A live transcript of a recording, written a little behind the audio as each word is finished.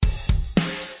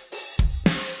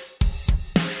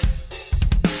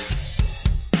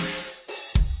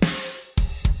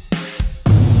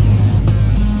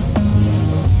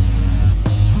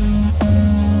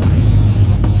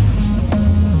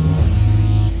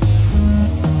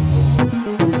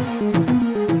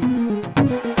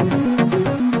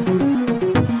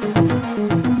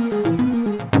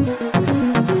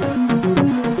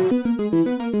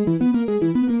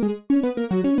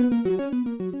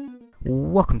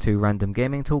to Random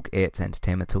Gaming Talk. It's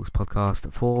Entertainment Talks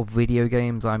podcast for video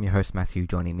games. I'm your host Matthew.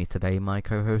 Joining me today, my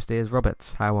co-host is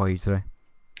Roberts. How are you today?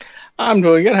 I'm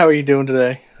doing good. How are you doing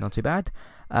today? Not too bad.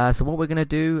 So what we're going to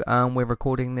do, we're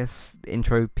recording this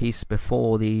intro piece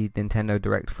before the Nintendo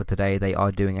Direct for today. They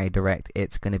are doing a Direct.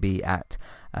 It's going to be at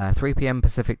 3 p.m.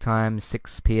 Pacific time,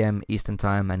 6 p.m. Eastern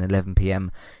time, and 11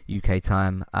 p.m. UK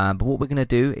time. But what we're going to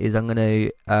do is I'm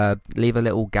going to leave a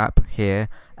little gap here,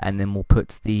 and then we'll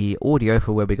put the audio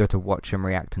for where we go to watch and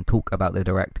react and talk about the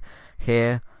Direct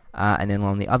here. And then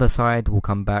on the other side, we'll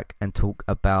come back and talk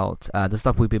about the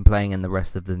stuff we've been playing and the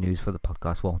rest of the news for the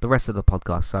podcast. Well, the rest of the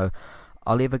podcast. So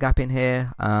I'll leave a gap in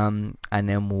here, and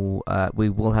then we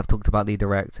will have talked about the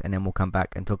Direct, and then we'll come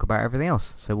back and talk about everything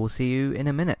else. So we'll see you in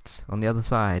a minute on the other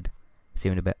side. See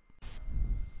you in a bit.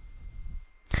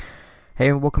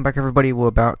 Hey, welcome back everybody. We're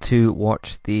about to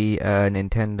watch the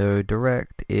Nintendo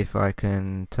Direct. If I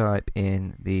can type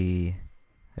in the...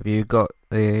 Have you got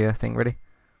the thing ready?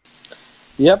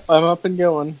 Yep, I'm up and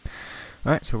going.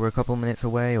 Right, so we're a couple minutes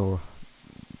away, or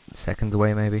seconds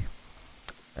away maybe,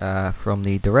 from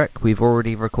the Direct. We've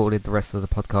already recorded the rest of the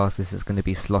podcast. This is going to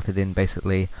be slotted in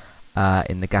basically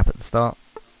in the gap at the start.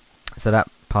 So that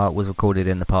part was recorded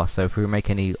in the past. So if we make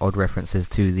any odd references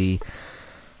to the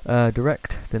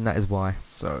Direct, then that is why.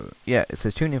 So yeah, it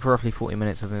says tune in for roughly 40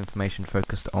 minutes of information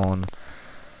focused on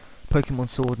Pokemon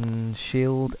Sword and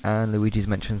Shield and Luigi's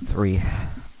Mansion 3.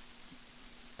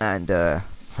 And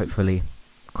hopefully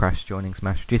Crash joining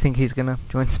Smash. Do you think he's going to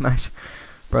join Smash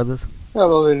Brothers?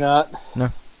 Probably not.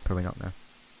 No, probably not, no.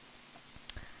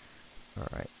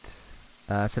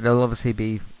 Alright. So there'll obviously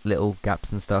be little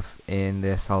gaps and stuff in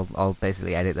this. I'll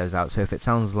basically edit those out. So if it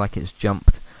sounds like it's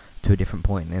jumped to a different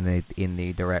point in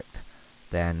the Direct,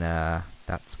 then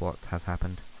that's what has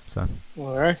happened. So.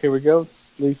 Alright, here we go. At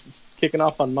least it's kicking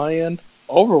off on my end.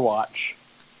 Overwatch.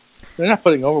 They're not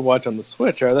putting Overwatch on the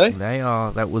Switch, are they? They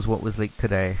are. That was what was leaked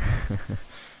today.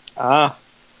 Ah.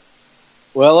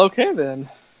 Well, okay then.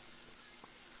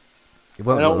 It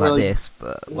won't look like this,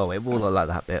 but... Well, it will look like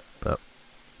that bit, but...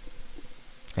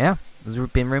 Yeah,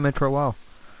 it's been rumoured for a while.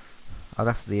 Oh,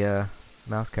 that's the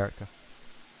mouse character.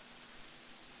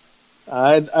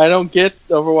 I don't get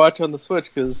Overwatch on the Switch,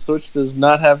 because Switch does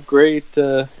not have great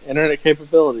internet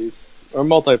capabilities. Or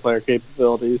multiplayer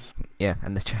capabilities. Yeah,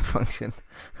 and the chat function.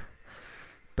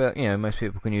 But, you know, most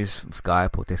people can use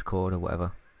Skype or Discord or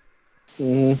whatever.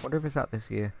 Mm-hmm. I wonder if it's out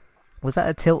this year. Was that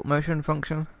a tilt motion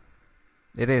function?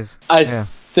 It is. I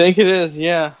think it is,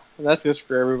 yeah. And that's going to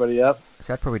screw everybody up.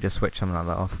 So I'd probably just switch something like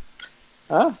that off.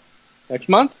 Ah, next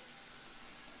month?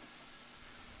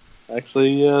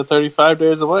 Actually, 35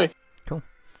 days away. Cool.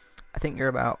 I think you're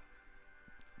about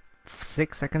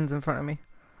 6 seconds in front of me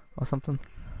or something.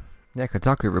 Yeah,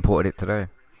 Kotaku reported it today.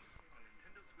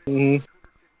 Mm-hmm.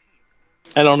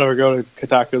 I don't ever go to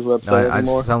Kotaku's website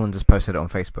anymore. Someone just posted it on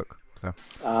Facebook. So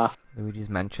Ah. Luigi's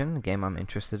Mansion, a game I'm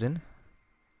interested in.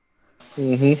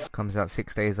 Mm-hmm. Comes out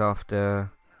 6 days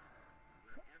after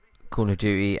Call of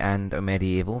Duty and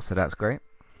Medieval, so that's great.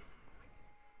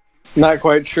 Not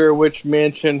quite sure which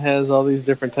mansion has all these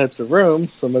different types of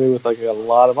rooms. Somebody with like a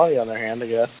lot of money on their hand, I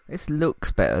guess. This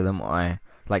looks better than what I...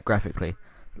 Like, graphically,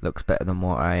 looks better than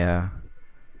what I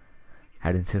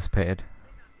had anticipated.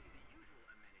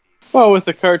 Well, with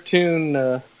the cartoon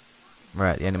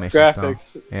right, the animation graphics,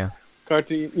 style. Yeah.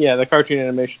 The cartoon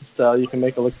animation style, you can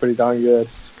make it look pretty darn good.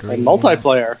 Screen And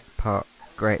multiplayer. Part,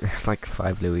 great, there's like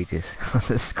 5 Luigis on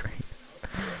the screen.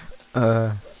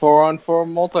 4-on-4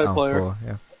 multiplayer. 4,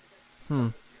 yeah.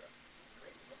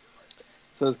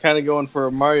 So it's kind of going for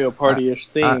a Mario Party-ish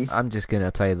theme. I'm just going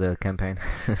to play the campaign.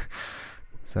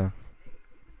 So.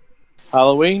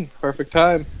 Halloween, perfect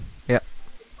time. Yep.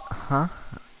 Huh?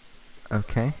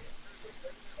 Okay.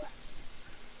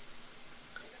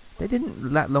 They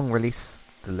didn't that long release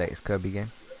the latest Kirby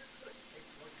game.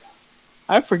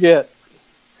 I forget.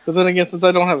 But then again, since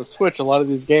I don't have a Switch, a lot of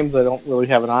these games I don't really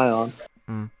have an eye on.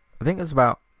 I think it was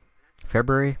about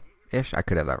February-ish. I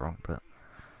could have that wrong, but...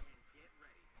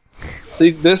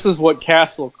 See, this is what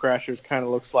Castle Crashers kind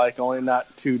of looks like, only not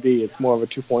 2D. It's more of a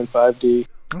 2.5D.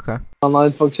 Okay.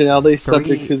 Online functionality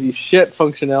subject to the shit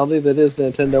functionality that is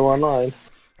Nintendo Online.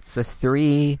 So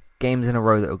 3 games in a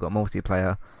row that have got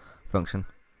multiplayer function.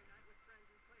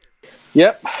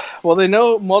 Yep. Well, they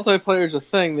know multiplayer is a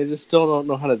thing. They just still don't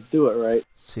know how to do it right.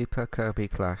 Super Kirby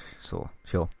Clash. Sure.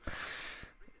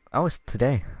 Oh, it's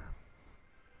today.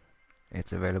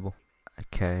 It's available.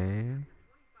 Okay.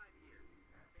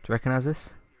 Do you recognize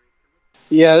this?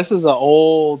 Yeah, this is an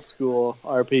old school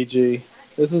RPG.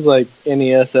 This is like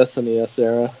NES, SNES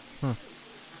era.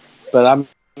 But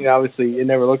obviously, it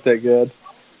never looked that good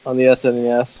on the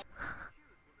SNES.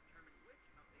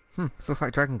 This looks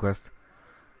like Dragon Quest.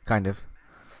 Kind of.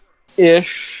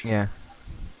 Ish. Yeah.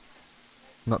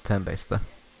 Not turn-based though.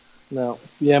 No.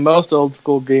 Yeah, most old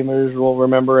school gamers will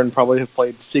remember and probably have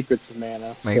played Secrets of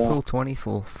Mana. April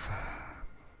 24th.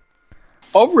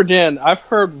 Obra I've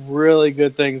heard really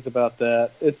good things about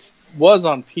that. It was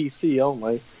on PC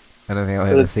only. I don't think I've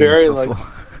But ever it's seen very, this before.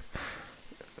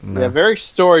 No. Yeah, very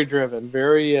story-driven,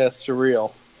 very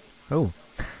surreal. Oh.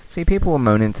 See, people were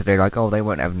moaning today like, oh, they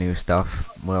won't have new stuff.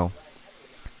 Well,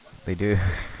 they do.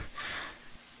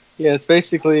 Yeah, it's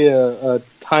basically a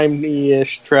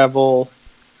timey-ish travel,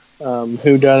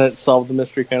 whodunit, solve the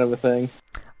mystery kind of a thing.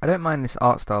 I don't mind this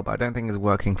art style, but I don't think it's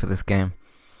working for this game.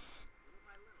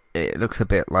 It looks a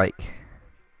bit like...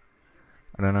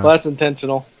 I don't know. Well, that's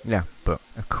intentional. Yeah, but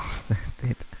of course they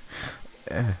did.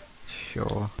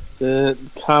 Sure. The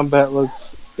combat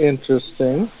looks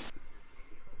interesting.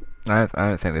 I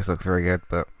don't think this looks very good,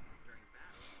 but...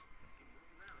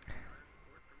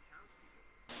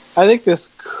 I think this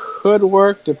could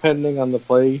work depending on the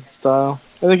play style.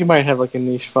 I think it might have like a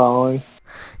niche following.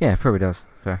 Yeah, it probably does.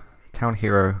 So, Town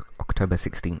Hero, October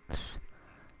 16th.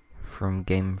 From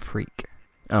Game Freak.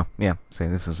 Oh, yeah, so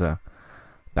this is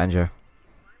Banjo.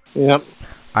 Yep.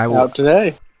 Out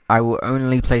today. I will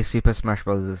only play Super Smash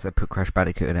Bros. If they put Crash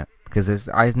Bandicoot in it. Because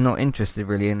I'm not interested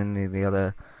really in any of the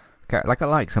other... Like, I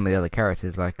like some of the other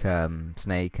characters, like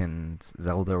Snake and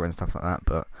Zelda and stuff like that,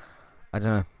 but I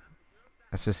don't know.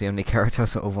 That's just the only character I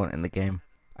sort of want in the game.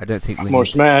 I don't think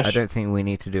Smash. I don't think we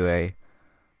need to do a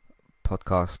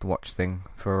podcast watch thing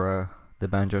for the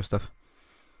Banjo stuff.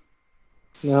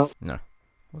 No.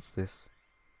 What's this?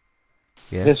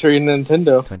 Yes. History of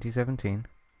Nintendo. 2017.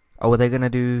 Oh, are they gonna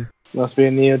do... Must be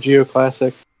a Neo Geo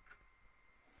classic.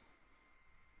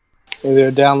 Either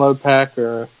a download pack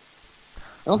or...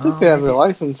 I don't think they have their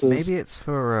licenses. Maybe it's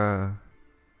for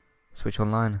Switch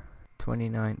Online.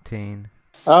 2019.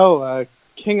 Oh,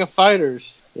 King of Fighters.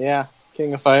 Yeah,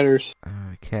 King of Fighters.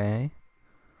 Okay.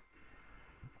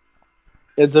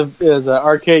 It's an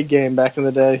arcade game back in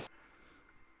the day.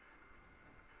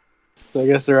 So I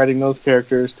guess they're adding those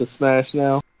characters to Smash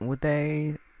now. Would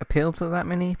they appeal to that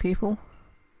many people?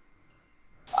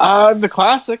 The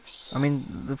classics. I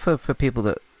mean, for people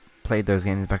that played those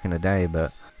games back in the day,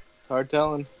 but... Hard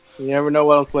telling. You never know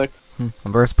what'll click. I'm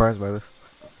very surprised by this.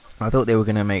 I thought they were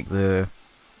going to make the...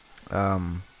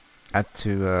 add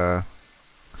to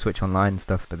Switch Online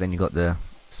stuff, but then you got the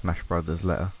Smash Brothers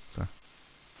letter, so...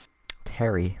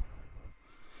 Terry.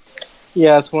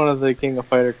 Yeah, it's one of the King of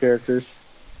Fighter characters.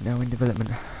 No in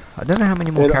development. I don't know how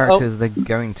many more characters they're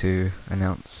going to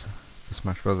announce for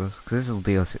Smash Brothers, because this is all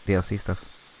DLC stuff.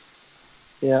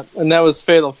 Yeah, and that was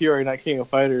Fatal Fury, not King of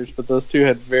Fighters, but those two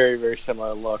had very, very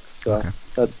similar looks, so Okay.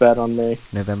 That's bad on me.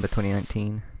 November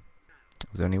 2019.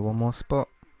 There's only one more spot.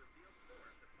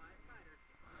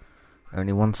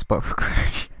 Only one spot for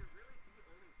Crash.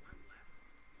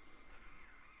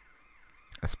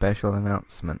 A special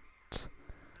announcement.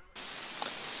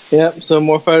 Yep, so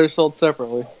more fighters sold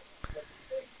separately.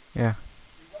 Yeah.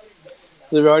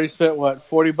 They've already spent, what,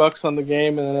 $40 on the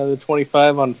game and another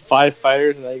 $25 on 5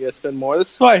 fighters, and now you gotta spend more.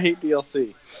 This is why I hate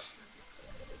DLC.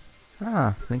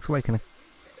 Ah, Link's Awakening.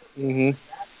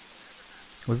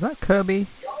 Mm-hmm. Was that Kirby?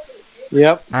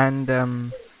 Yep. And,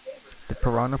 the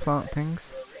Piranha Plant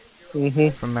things? Mm-hmm.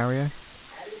 From Mario?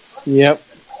 Yep.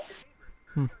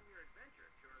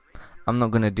 I'm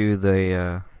not gonna do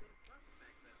the,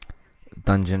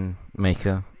 Dungeon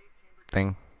Maker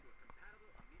thing.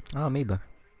 Oh, Amiibo.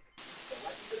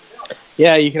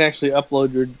 Yeah, you can actually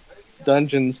upload your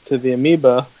dungeons to the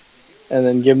Amiibo and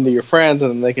then give them to your friends,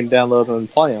 and then they can download them and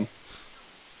play them.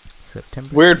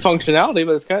 September. Weird functionality,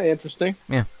 but it's kind of interesting.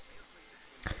 Yeah.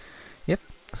 Yep,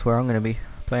 that's where I'm going to be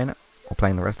playing it. Or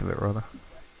playing the rest of it, rather.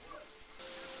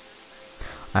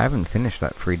 I haven't finished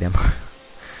that free demo.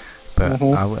 But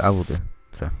I will do,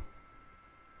 so.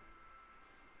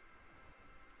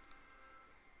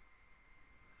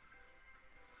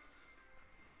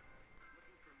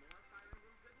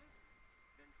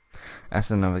 That's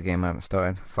another game I haven't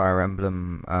started. Fire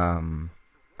Emblem,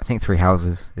 I think Three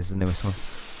Houses is the newest one.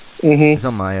 Mm-hmm. It's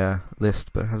on my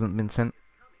list, but hasn't been sent.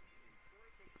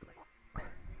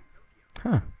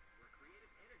 Huh.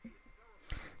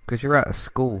 Because you're at a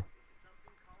school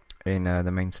in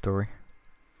the main story.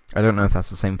 I don't know if that's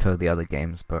the same for the other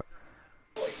games, but...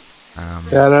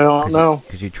 yeah, I don't know.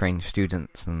 Because you train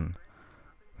students and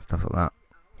stuff like that.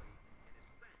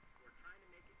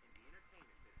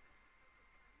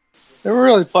 Never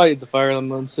really played the Fire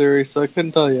Emblem series, so I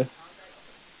couldn't tell you.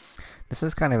 This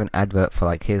is kind of an advert for,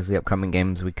 like, here's the upcoming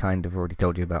games we kind of already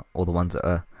told you about. All the ones that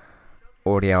are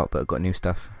already out but got new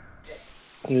stuff.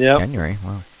 Yep. January,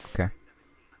 wow.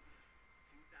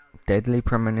 Deadly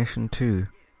Premonition 2.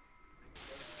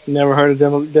 Never heard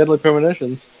of Deadly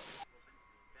Premonitions.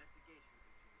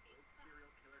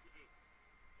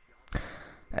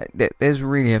 There's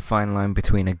really a fine line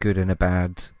between a good and a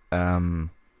bad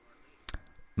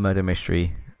murder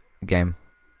mystery game.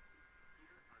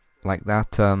 Like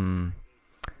that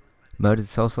Murdered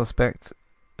Soul Suspect,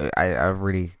 I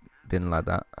really didn't like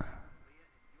that.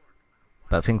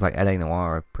 But things like LA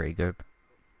Noire are pretty good.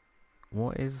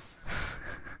 What is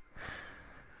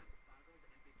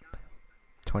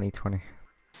 2020?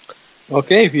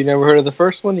 Okay, if you never heard of the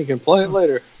first one, you can play it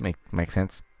later. Makes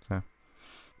sense. So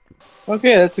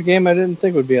Okay, that's a game I didn't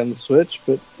think would be on the Switch,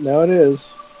 but now it is.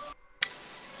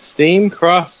 Steam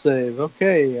Cross Save.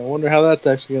 Okay, I wonder how that's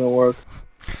actually going to work.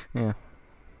 yeah,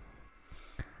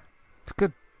 it's a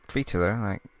good feature though.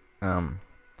 Like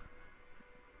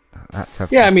that's how.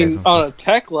 Yeah, I mean, on a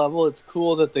tech level, it's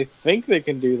cool that they think they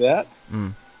can do that.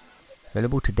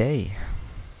 Available today.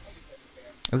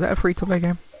 Is that a free-to-play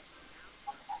game?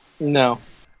 No.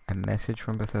 A message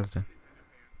from Bethesda.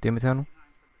 Doom Eternal?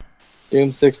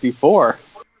 Doom 64.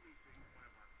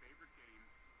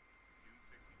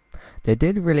 They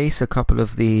did release a couple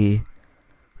of the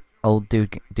old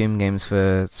Doom games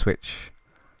for Switch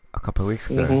a couple of weeks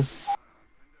ago,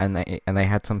 and they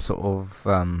had some sort of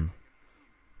online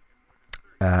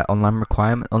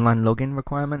login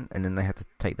requirement, and then they had to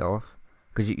take that off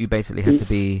because you basically had to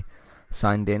be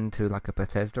signed in to like a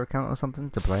Bethesda account or something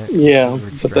to play it. Yeah,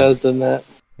 Bethesda and that.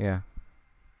 Yeah,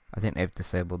 I think they've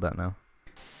disabled that now.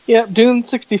 Yeah, Doom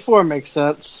 64 makes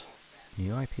sense.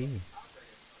 New IP.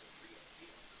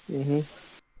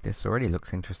 This already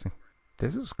looks interesting.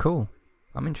 This is cool.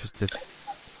 I'm interested.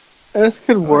 This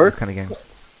could work. These kind of games.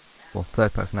 Well,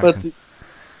 third-person But action.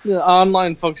 the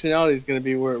online functionality is going to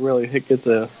be where it really gets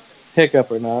a hiccup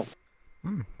or not.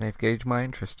 They've gauged my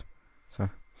interest. So,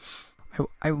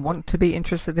 I want to be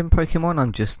interested in Pokemon.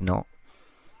 I'm just not.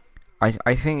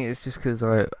 I think it's just because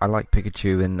I like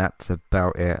Pikachu and that's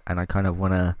about it, and I kind of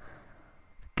want to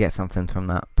get something from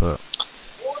that. But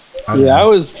I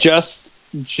was just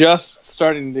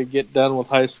starting to get done with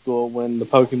high school when the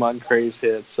Pokemon craze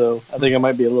hit, so I think I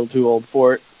might be a little too old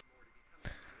for it.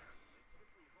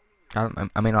 I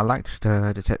mean, I liked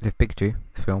the Detective Pikachu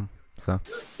film, so.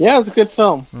 Yeah, it's a good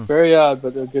film. Very odd,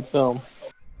 but a good film.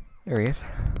 There he is.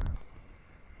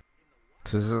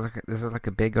 So this is like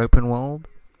a big open world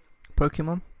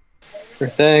Pokemon? Sure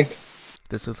thing.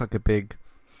 This is like a big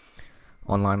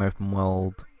online open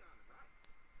world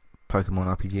Pokemon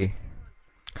RPG.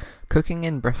 Cooking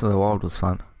in Breath of the Wild was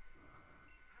fun.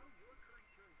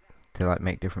 To like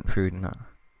make different food and that.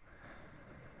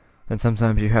 And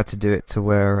sometimes you had to do it to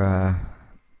where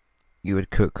you would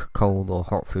cook cold or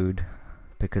hot food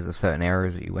because of certain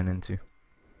areas that you went into.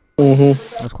 It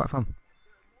was quite fun.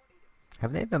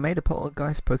 Have they ever made a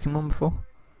Poltergeist Pokemon before?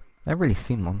 I've really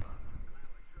seen one.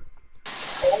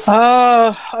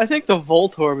 I think the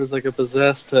Voltorb is like a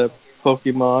possessed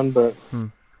Pokemon, but...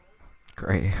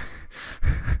 Great.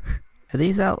 Are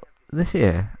these out this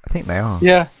year? I think they are.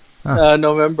 Yeah,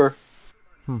 November.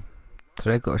 So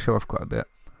they've got to show off quite a bit.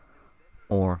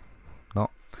 Or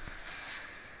not.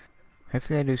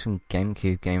 Hopefully they do some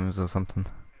GameCube games or something.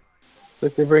 It's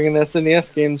like they're bringing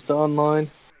SNES games to online.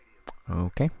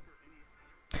 Okay.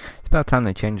 It's about time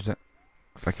they changed it.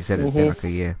 It's like you said, it's been like a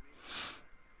year.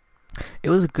 It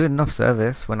was a good enough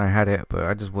service when I had it, but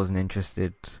I just wasn't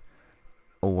interested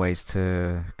always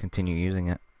to continue using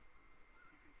it.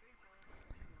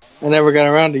 I never got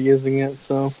around to using it,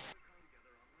 so...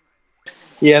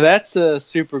 Yeah, that's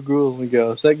Super Ghouls and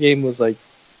Ghosts. That game was like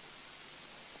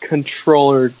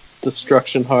controller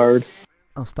destruction hard.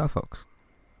 Oh, Star Fox.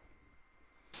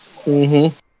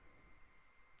 Mm-hmm.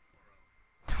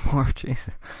 Oh,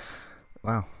 Jesus.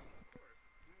 Wow.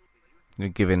 You're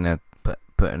giving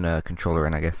putting a controller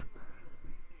in, I guess.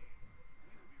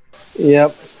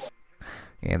 Yep.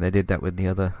 Yeah, they did that with the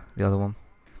other one.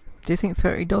 Do you think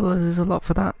 $30 is a lot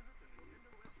for that?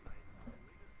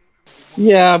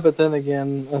 Yeah, but then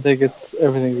again, I think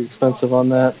everything's expensive on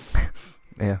that.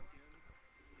 Yeah.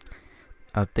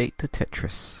 Update to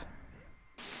Tetris.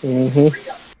 I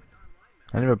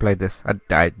never played this.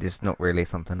 I just not really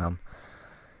something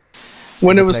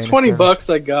When it was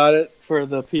 $20, I got it for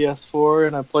the PS4,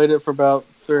 and I played it for about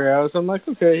 3 hours. I'm like,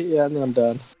 okay, yeah, and then I'm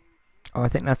done. Oh, I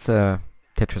think that's a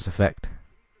Tetris Effect.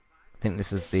 I think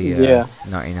this is the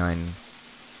 99.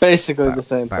 Basically the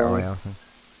same Battle thing. Royale thing.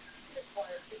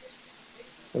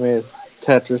 I mean, it's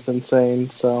Tetris insane,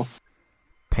 so...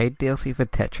 Paid DLC for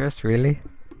Tetris, really?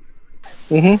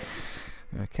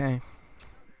 Okay.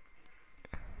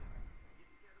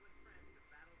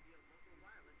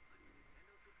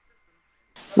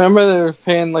 Remember they were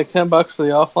paying like $10 for the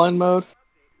offline mode?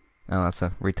 Oh, that's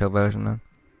a retail version then.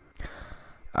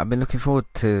 I've been looking forward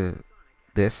to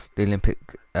the Olympic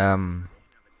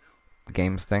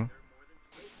games thing.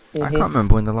 I can't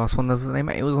remember when the last one was.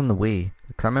 It was on the Wii,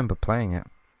 because I remember playing it.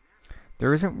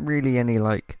 There isn't really any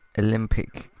like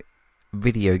Olympic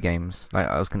video games. Like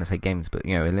I was going to say games, but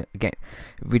you know,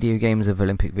 video games of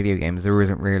Olympic video games. There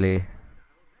isn't really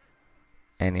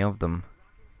any of them.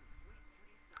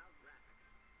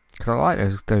 Because I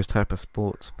like those type of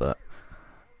sports, but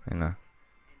you know.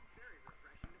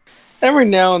 Every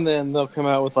now and then they'll come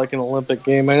out with like an Olympic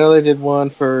game. I know they did one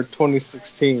for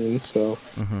 2016, so.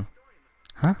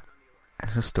 Huh?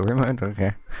 It's a story mode?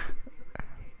 Okay.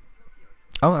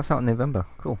 Oh, that's out in November.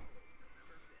 Cool.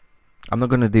 I'm not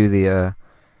going to do the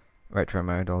retro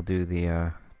mode. I'll do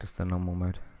the just the normal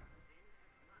mode.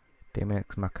 Daemon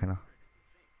X Machina.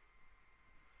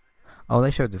 Oh,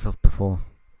 they showed this off before.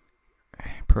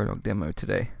 Prologue demo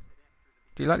today.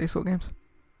 Do you like these sort of games?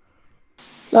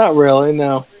 Not really,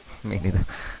 no. Me neither.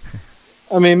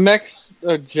 I mean, mechs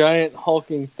are giant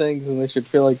hulking things, and they should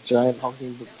feel like giant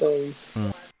hulking things.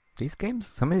 These games,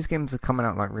 some of these games are coming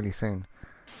out like really soon.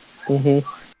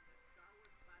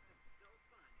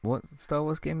 What Star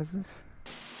Wars game is this?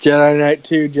 Jedi Knight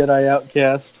 2, Jedi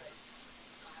Outcast.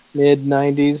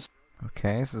 Mid-90s.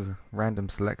 Okay, this is a random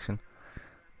selection.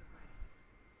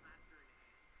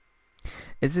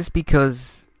 Is this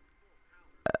because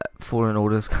Fallen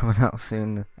Order's coming out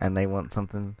soon and they want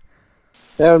something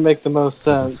That would make the most for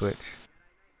the sense. Switch?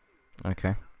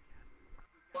 Okay.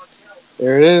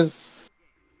 There it is.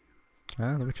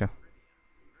 Ah, The Witcher.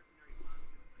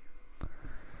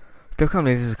 Still can't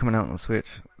believe this is coming out on the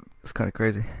Switch. It's kind of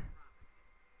crazy.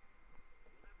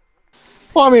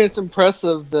 Well, I mean, it's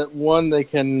impressive that one, they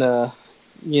can, get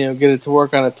it to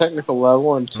work on a technical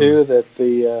level, and two, that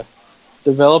the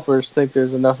developers think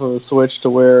there's enough of a Switch to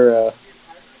where,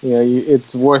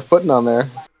 it's worth putting on there.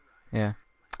 Yeah.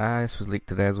 This was leaked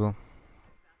today as well.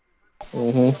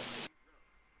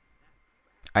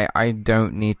 I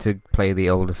don't need to play the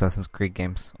old Assassin's Creed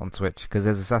games on Switch, because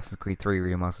there's Assassin's Creed 3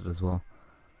 remastered as well.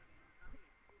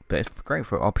 But it's great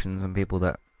for options and people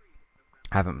that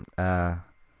haven't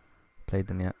played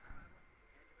them yet.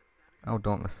 Oh,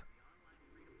 Dauntless.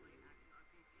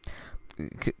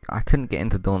 I couldn't get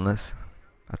into Dauntless.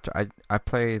 I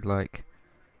played like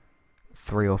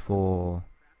 3 or 4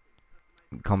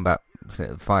 combat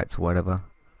fights or whatever,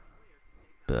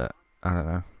 but I don't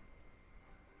know.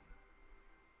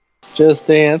 Just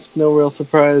Dance, no real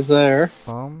surprise there.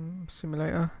 Farm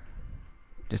Simulator?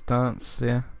 Just Dance,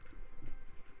 yeah.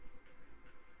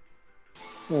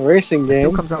 A racing game.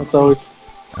 Still comes out. It's always.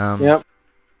 Yep.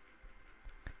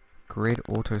 Grid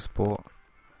Autosport.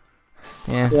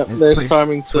 Yeah. Yep. There's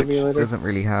Farming Switch Simulator. doesn't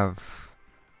really have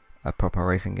a proper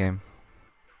racing game.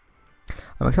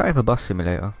 I'm excited for Bus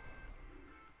Simulator,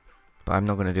 but I'm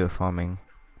not going to do a farming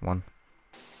one.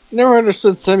 Never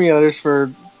understood simulators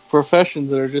for professions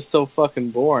that are just so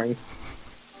fucking boring.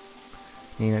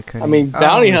 Ni no Kuni. I mean,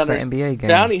 Bounty it's Hunter. the NBA game.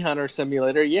 Bounty Hunter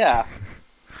Simulator, yeah.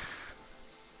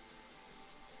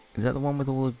 Is that the one with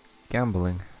all the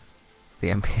gambling? The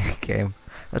NBA game.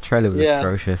 That trailer was Yeah.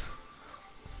 atrocious.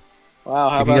 Wow,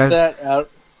 how If you about guys- that?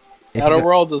 If Outer you,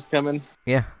 Worlds is coming.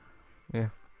 yeah. If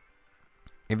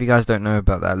you guys don't know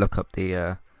about that, look up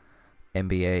the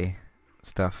NBA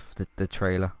stuff, the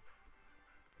trailer.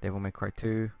 Devil May Cry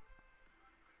 2.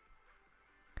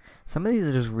 Some of these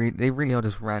are just they really are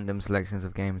just random selections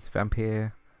of games.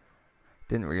 Vampire.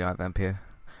 Didn't really like Vampire.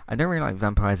 I don't really like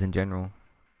vampires in general.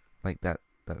 Like that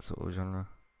sort of genre.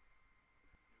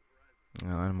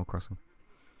 No, Animal Crossing.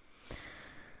 A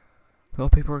lot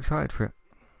of people are excited for it.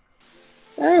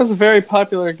 It was a very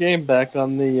popular game back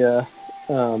on the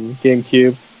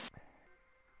GameCube.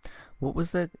 What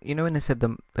was the? You know when they showed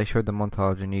the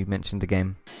montage and you mentioned the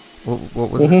game. What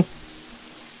was it?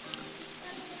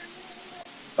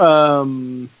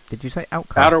 Did you say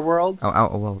Outcast? Outer Worlds. Oh,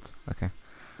 Outer Worlds. Okay.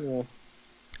 Yeah.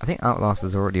 I think Outlast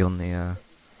is already on the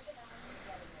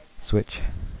Switch.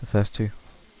 The first two.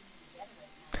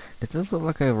 It does look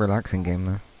like a relaxing game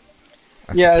though.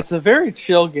 Yeah, it's a very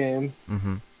chill game.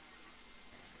 So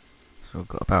we've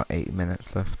got about 8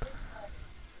 minutes left.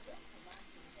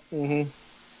 I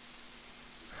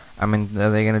mean, are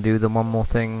they going to do the one more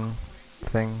thing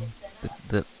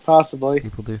that Possibly.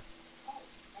 people do?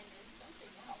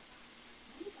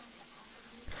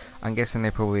 I'm guessing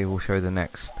they probably will show the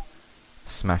next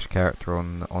Smash character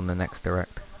on the next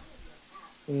Direct.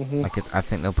 I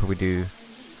think they'll probably do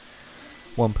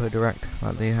one per Direct,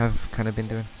 like they have kind of been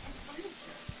doing.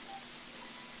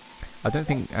 I don't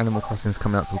think Animal Crossing is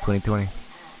coming out till 2020.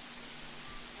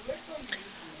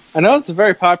 I know it's a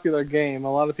very popular game.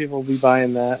 A lot of people will be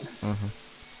buying that. Mm-hmm.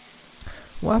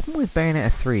 What happened with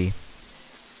Bayonetta 3?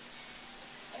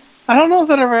 I don't know if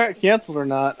that ever got canceled or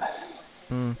not.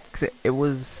 Because it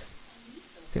was...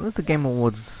 I think it was the Game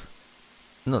Awards,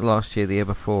 not last year, the year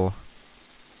before.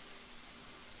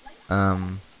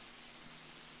 And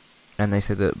they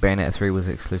said that Bayonetta 3 was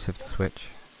exclusive to Switch.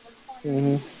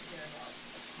 Hmm.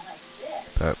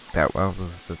 But that was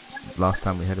the last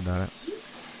time we heard about it.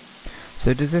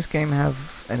 So does this game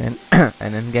have an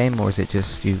end game, or is it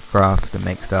just you craft and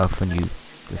make stuff and you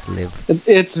just live?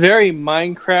 It's very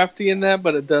Minecrafty in that,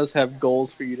 but it does have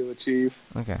goals for you to achieve.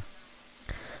 Okay.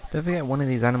 Don't forget, one of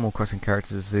these Animal Crossing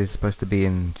characters is supposed to be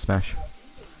in Smash.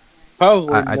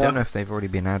 Probably. I don't know if they've already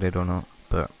been added or not,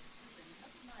 but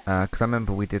because I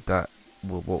remember we did that.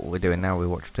 What we're doing now, we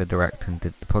watched a direct and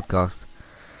did the podcast,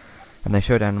 and they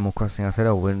showed Animal Crossing. I said,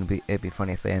 "Oh, it'd be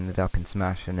funny if they ended up in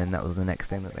Smash," and then that was the next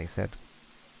thing that they said.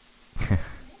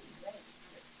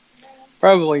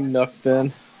 Probably Nook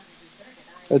then.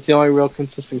 That's the only real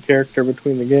consistent character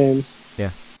between the games.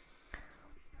 Yeah.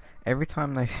 Every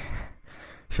time they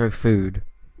show food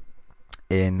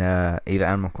in either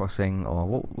Animal Crossing or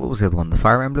what was the other one? The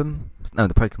Fire Emblem? No,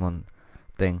 the Pokemon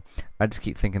thing. I just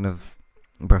keep thinking of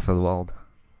Breath of the Wild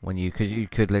because you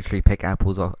could literally pick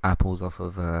apples off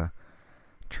of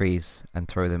trees and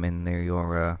throw them in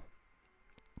your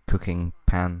cooking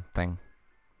pan thing.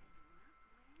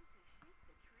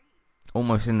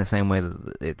 Almost in the same way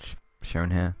that it's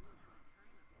shown here.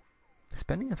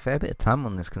 Spending a fair bit of time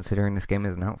on this, considering this game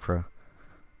isn't out for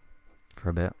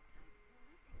a bit.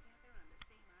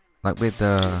 Like with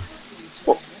the...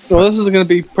 Well, this is going to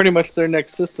be pretty much their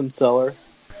next system seller.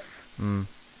 I mean,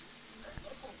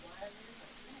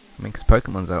 because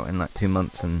Pokemon's out in like 2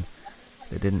 months and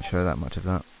they didn't show that much of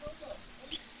that.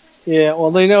 Yeah,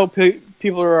 well, they know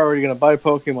people are already going to buy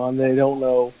Pokemon. They don't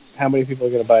know how many people are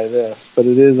going to buy this, but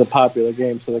it is a popular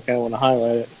game, so they kind of want to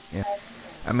highlight it. Yeah.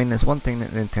 I mean, there's one thing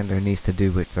that Nintendo needs to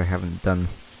do which they haven't done,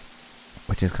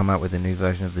 which is come out with a new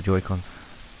version of the Joy-Cons.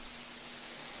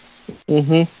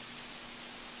 Mm-hmm.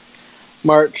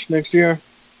 March next year.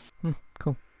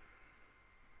 Cool.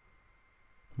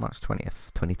 March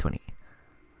 20th, 2020.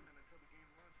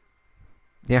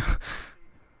 Yeah.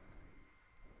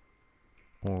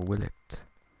 Or will it?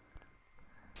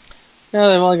 Yeah,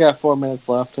 they've only got 4 minutes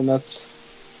left, and that's...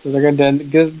 If they're going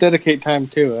to dedicate time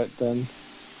to it, then...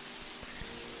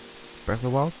 Breath of the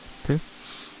Wild 2?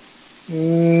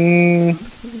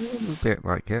 It's a little bit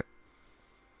like it.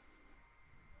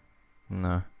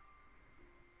 No.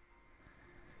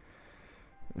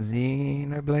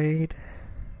 Xenoblade?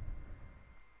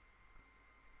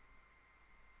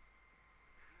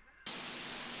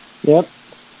 Yep.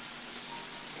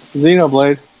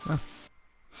 Xenoblade. Oh.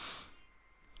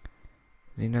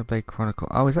 Xenoblade Chronicle.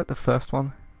 Oh, is that the first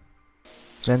one?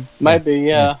 Then? Might be,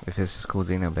 yeah. If it's just called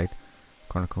Xenoblade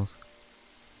Chronicles.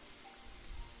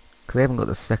 Because they haven't got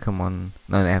the second one.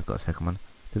 No, they have got a second one.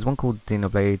 There's one called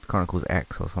Xenoblade Chronicles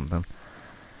X or something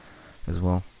as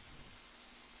well.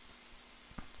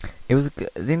 It was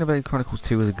Xenoblade Chronicles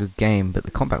 2 was a good game, but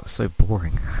the combat was so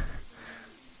boring.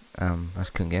 I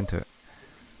just couldn't get into it.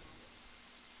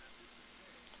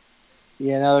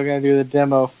 Yeah, now they're going to do the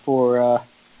demo for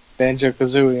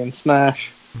Banjo-Kazooie and Smash.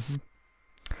 Mm-hmm.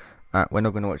 Alright, we're not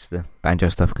going to watch the Banjo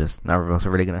stuff because none of us are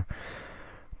really going to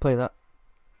play that.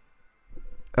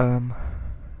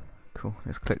 Cool.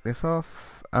 Let's click this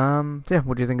off. Yeah,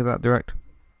 what do you think of that direct?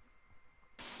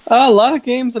 A lot of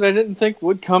games that I didn't think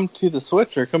would come to the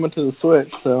Switch are coming to the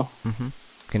Switch, so... Mm-hmm.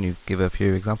 Can you give a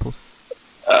few examples?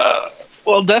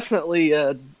 Well, definitely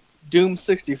Doom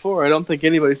 64. I don't think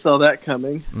anybody saw that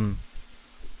coming.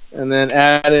 And then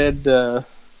adding the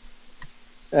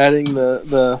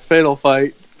Fatal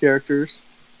Fight characters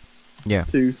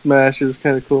to Smash is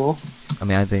kind of cool. I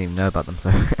mean, I didn't even know about them,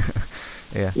 so...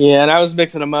 Yeah. Yeah, and I was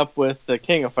mixing them up with the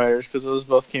King of Fighters because those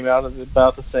both came out at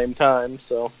about the same time.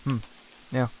 So.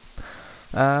 Yeah.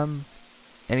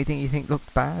 Anything you think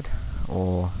looked bad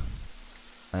or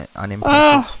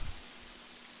unimpressive?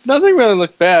 Nothing really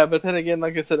looked bad, but then again,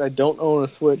 like I said, I don't own a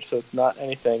Switch, so it's not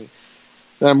anything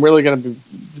that I'm really going to be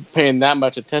paying that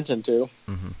much attention to.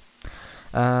 Mm-hmm.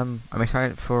 I'm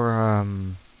excited for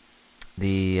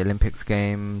the Olympics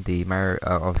game, the Mario,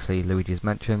 obviously Luigi's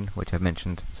Mansion, which I've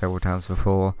mentioned several times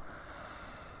before.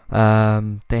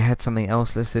 They had something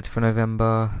else listed for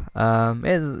November.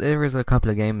 There is a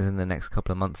couple of games in the next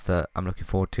couple of months that I'm looking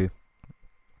forward to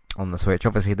on the Switch.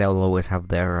 Obviously, they'll always have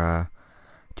their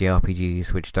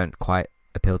JRPGs, which don't quite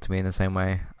appeal to me in the same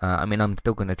way. I mean, I'm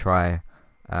still going to try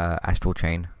Astral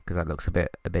Chain because that looks a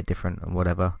bit different and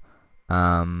whatever.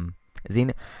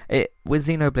 With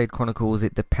Xenoblade Chronicles,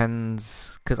 it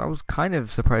depends because I was kind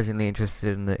of surprisingly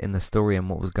interested in the story and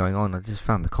what was going on. I just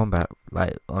found the combat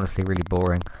like honestly really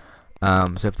boring.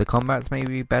 So if the combat's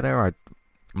maybe better, I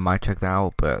might check that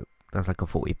out, but there's like a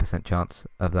 40% chance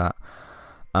of that.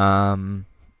 Um,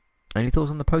 any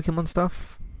thoughts on the Pokemon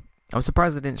stuff? I was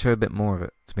surprised they didn't show a bit more of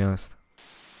it, to be honest.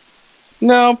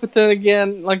 No, but then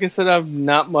again, like I said, I'm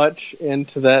not much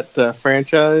into that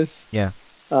franchise. Yeah.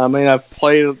 I mean, I've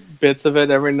played bits of it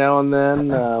every now and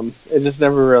then. It just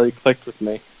never really clicked with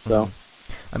me. So,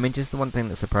 I mean, just the one thing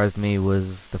that surprised me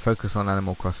was the focus on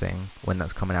Animal Crossing when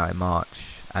that's coming out in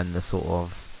March, and the sort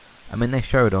of, I mean, they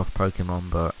showed off Pokemon,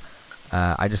 but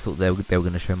I just thought they were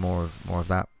going to show more of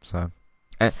that. So,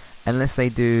 unless they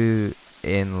do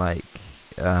in like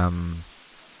a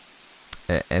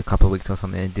couple of weeks or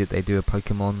something, did they do a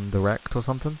Pokemon Direct or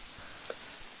something?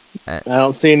 I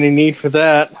don't see any need for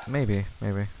that. Maybe,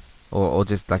 or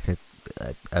just like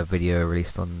a video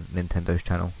released on Nintendo's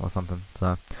channel or something.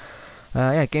 So,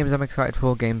 yeah, games I'm excited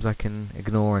for, games I can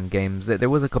ignore, and games there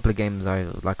was a couple of games I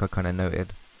kind of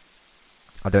noted.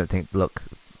 I don't think look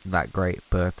that great,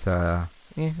 but yeah,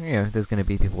 you know, there's going to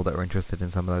be people that are interested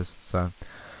in some of those. So,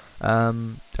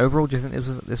 overall, do you think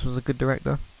this was a good Direct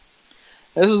though?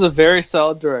 This was a very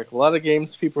solid Direct. A lot of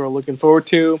games people are looking forward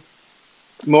to.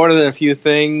 More than a few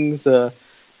things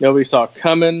nobody saw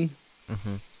coming.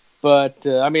 Mm-hmm. But,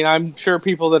 I mean, I'm sure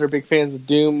people that are big fans of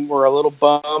Doom were a little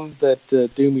bummed that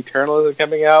Doom Eternal isn't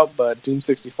coming out, but Doom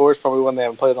 64 is probably one they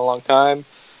haven't played in a long time.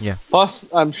 Yeah. Plus,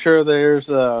 I'm sure there's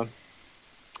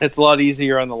it's a lot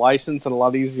easier on the license and a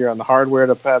lot easier on the hardware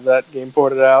to have that game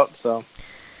ported out. So.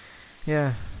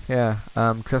 Yeah.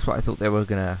 Because that's what I thought they were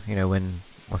gonna, you know, when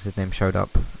what's his name showed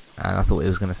up, and I thought it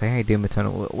was gonna say, "Hey, Doom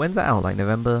Eternal, when's that out? Like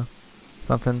November,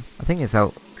 something?" I think it's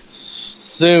out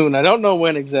soon. I don't know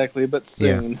when exactly, but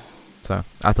soon. Yeah. So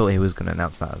I thought he was gonna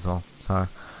announce that as well. So,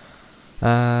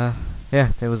 yeah,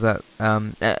 there was that.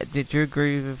 Did you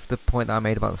agree with the point that I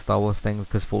made about the Star Wars thing?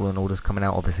 Because Fallen Order's coming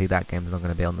out. Obviously, that game's not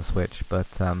going to be on the Switch.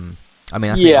 But I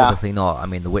mean, I say obviously not. I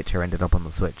mean, The Witcher ended up on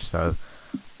the Switch, so.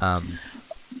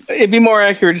 It'd be more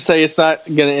accurate to say it's not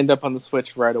going to end up on the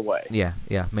Switch right away. Yeah,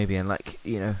 maybe in like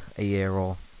a year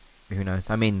or who knows.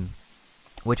 I mean,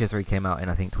 Witcher 3 came out in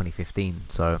I think 2015,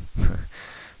 so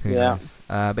who knows.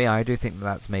 But yeah, I do think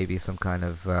that's maybe some kind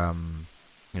of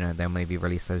they'll maybe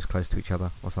release those close to each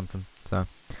other or something. So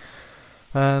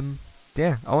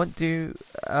yeah, I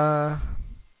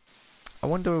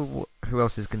wonder who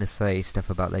else is going to say stuff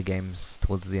about their games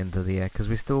towards the end of the year, because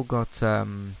we still got a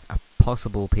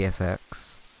possible PSX.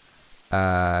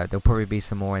 There'll probably be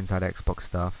some more Inside Xbox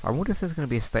stuff. I wonder if there's going to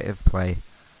be a state of play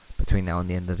between now and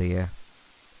the end of the year.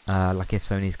 Like if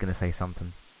Sony's going to say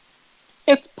something.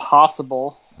 It's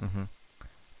possible. Mm-hmm.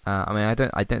 I mean,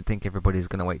 I don't think everybody's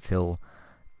going to wait till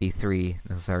E3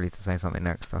 necessarily to say something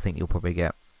next. I think you'll probably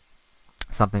get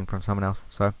something from someone else.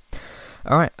 So,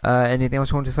 all right. Anything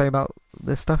else you want to say about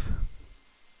this stuff?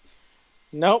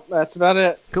 Nope, that's about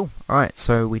it. Cool. Alright,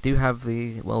 so we do have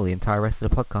the entire rest of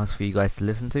the podcast for you guys to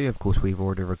listen to. Of course, we've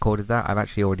already recorded that. I've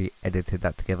actually already edited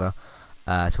that together.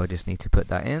 So I just need to put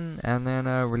that in and then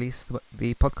release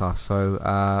the podcast. So,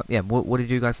 yeah, what did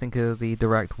you guys think of the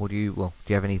Direct? Do you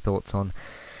have any thoughts on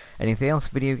anything else?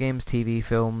 Video games, TV,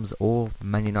 films, or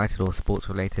Man United or sports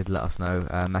related? Let us know.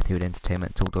 Matthew at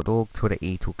entertainmenttalk.org, Twitter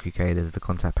eTalkUK. There's the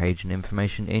contact page and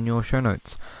information in your show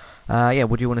notes. Yeah,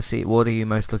 what do you want to see? What are you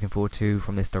most looking forward to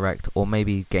from this Direct? Or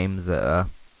maybe games that are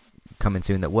coming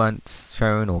soon that weren't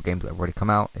shown, or games that have already come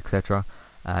out, etc.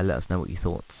 Let us know what you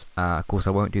thoughts. Of course, I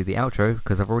won't do the outro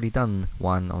because I've already done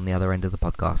one on the other end of the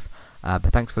podcast.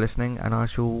 But thanks for listening, and I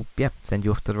shall send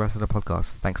you off to the rest of the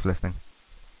podcast. Thanks for listening.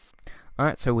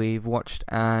 Alright, so we've watched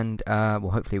and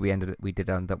hopefully we did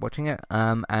end up watching it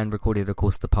and recorded, of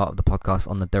course, the part of the podcast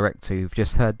on the Direct. So you've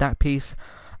just heard that piece.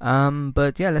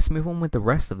 But yeah, let's move on with the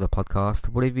rest of the podcast.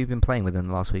 What have you been playing within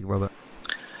the last week, Robert?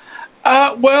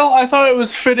 Well, I thought it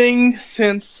was fitting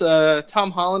since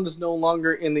Tom Holland is no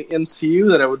longer in the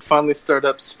MCU that I would finally start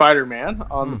up Spider-Man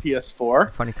on the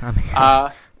PS4. Funny timing.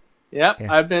 Yeah,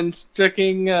 I've been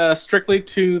sticking strictly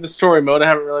to the story mode. I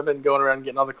haven't really been going around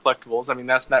getting all the collectibles. I mean,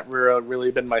 that's not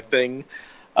really been my thing.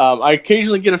 I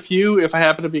occasionally get a few if I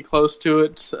happen to be close to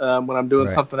it when I'm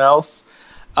doing something else.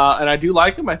 And I do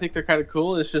like them. I think they're kind of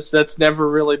cool. It's just that's never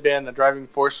really been a driving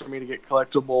force for me to get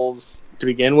collectibles to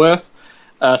begin with,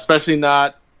 especially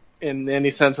not in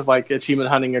any sense of like achievement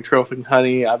hunting or trophy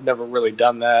hunting. I've never really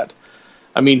done that.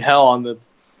 I mean, hell,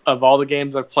 of all the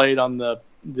games I've played on the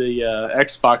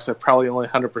Xbox, I've probably only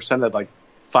 100%ed like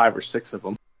 5 or 6 of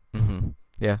them. Mm-hmm.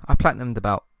 Yeah, I platinumed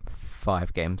about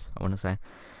 5 games, I want to say.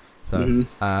 So,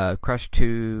 Crash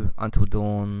 2, Until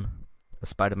Dawn,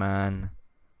 Spider-Man.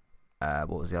 What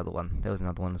was the other one? There was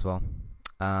another one as well.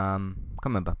 Can't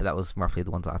remember, but that was roughly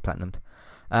the ones that I platinumed.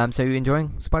 So you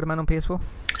enjoying Spider-Man on PS4?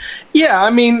 Yeah,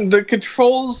 I mean, the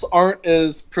controls aren't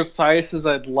as precise as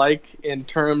I'd like in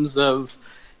terms of,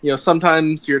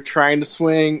 sometimes you're trying to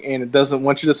swing and it doesn't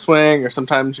want you to swing, or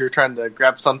sometimes you're trying to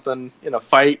grab something in a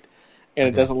fight and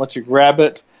it doesn't let you grab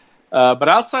it. But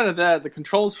outside of that, the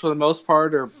controls for the most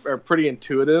part are pretty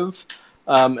intuitive.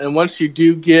 And once you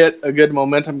do get a good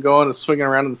momentum going and swinging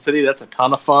around in the city, that's a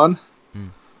ton of fun.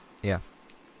 Yeah.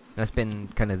 That's been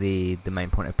kind of the main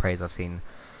point of praise I've seen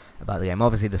about the game.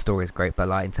 Obviously, the story is great, but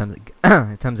like in terms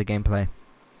of gameplay,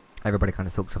 everybody kind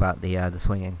of talks about the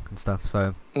swinging and stuff.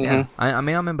 So yeah, I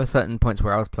mean, I remember certain points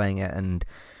where I was playing it, and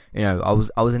I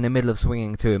was in the middle of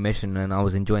swinging to a mission, and I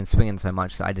was enjoying swinging so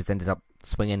much that I just ended up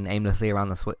swinging aimlessly around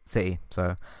the city.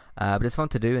 So, but it's fun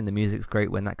to do, and the music's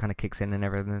great when that kind of kicks in and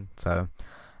everything. So,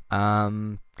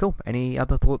 cool. Any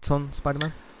other thoughts on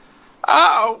Spider-Man?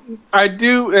 I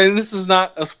do, and this is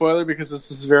not a spoiler because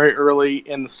this is very early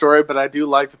in the story, but I do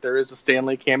like that there is a Stan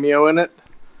Lee cameo in it.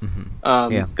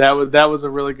 Yeah. That was a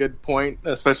really good point,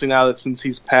 especially now that since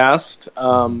he's passed. But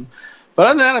other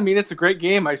than that, I mean, it's a great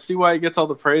game. I see why it gets all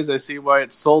the praise. I see why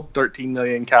it sold 13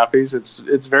 million copies. It's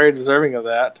very deserving of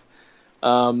that.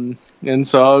 And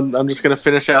so I'm just going to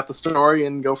finish out the story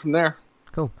and go from there.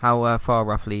 Cool. How far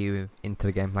roughly are you into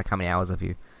the game? Like, how many hours have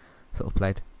you sort of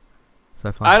played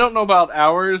so far? I don't know about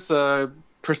hours.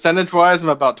 Percentage-wise, I'm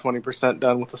about 20%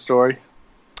 done with the story.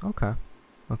 Okay.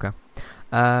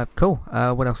 Cool.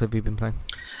 What else have you been playing?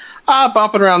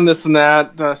 Bopping around this and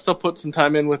that. Still put some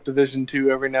time in with Division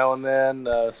 2 every now and then.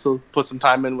 Still put some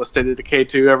time in with State of Decay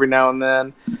 2 every now and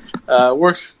then.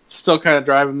 Work's still kind of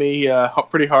driving me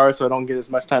pretty hard, so I don't get as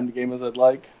much time to game as I'd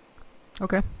like.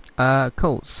 Okay.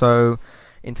 Cool. So,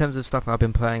 in terms of stuff I've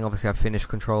been playing, obviously I've finished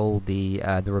Control. The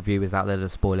review is out there, the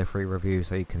spoiler-free review,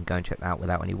 so you can go and check that out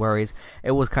without any worries.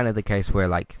 It was kind of the case where,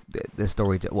 like, the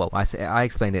story... Well, I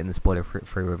explained it in the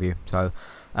spoiler-free review, so...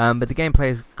 but the gameplay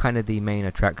is kind of the main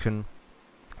attraction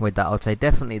with that. I'd say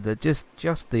definitely just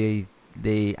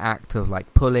the act of,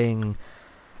 like, pulling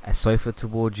a sofa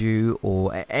towards you,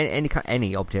 or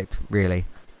any object, really.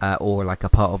 Or like a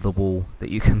part of the wall that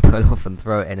you can pull off and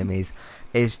throw at enemies.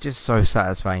 It's just so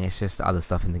satisfying. It's just other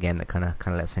stuff in the game that kind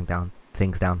of lets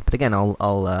things down. But again,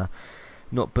 I'll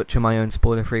not butcher my own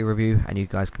spoiler-free review, and you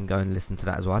guys can go and listen to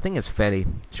that as well. I think it's fairly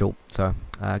short, so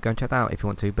go and check that out if you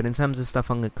want to. But in terms of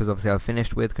stuff on, because obviously I've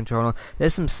finished with Controller,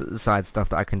 there's some side stuff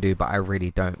that I can do, but I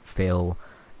really don't feel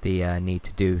the need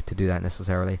to do that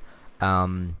necessarily.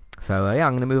 So yeah,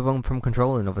 I'm going to move on from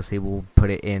Control, and obviously we'll put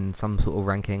it in some sort of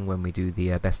ranking when we do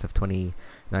the Best of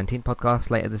 2019 podcast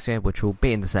later this year, which will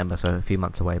be in December, so a few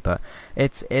months away. But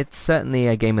it's certainly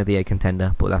a Game of the Year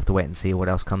contender, but we'll have to wait and see what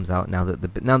else comes out now that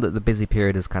the busy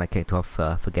period has kind of kicked off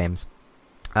for games.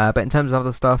 But in terms of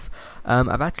other stuff,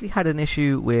 I've actually had an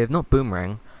issue with not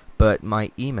Boomerang, but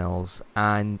my emails,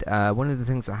 and one of the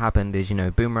things that happened is,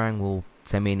 Boomerang will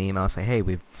send me an email, say, hey,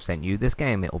 we've sent you this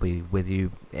game, it will be with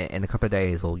you in a couple of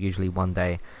days, or usually one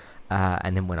day,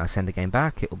 and then when I send the game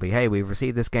back, it will be, hey, we've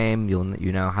received this game,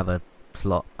 you now have a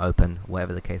slot open,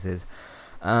 whatever the case is.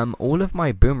 All of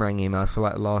my Boomerang emails for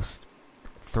like the last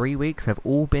 3 weeks have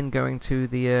all been going to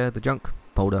the junk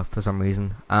folder for some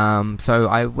reason. So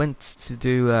I went to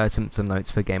do some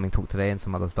notes for Gaming Talk today and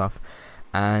some other stuff,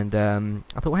 and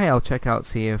I thought, hey, I'll check out,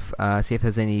 see if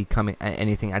there's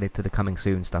anything added to the coming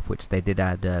soon stuff, which they did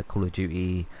add Call of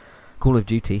Duty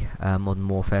Modern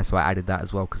Warfare, so I added that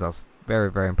as well because I was very,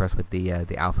 very impressed with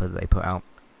the alpha that they put out.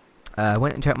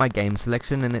 Went and checked my game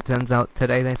selection, and it turns out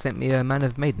today they sent me a Man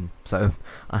of Maiden. So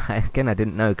I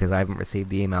didn't know because I haven't received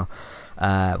the email.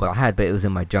 Well, I had, but it was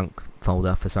in my junk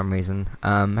folder for some reason.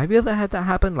 Have you ever had that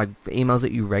happen? Like emails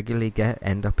that you regularly get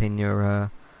end up in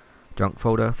your junk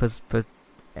folder for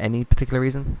any particular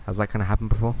reason? Has that kind of happened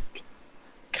before?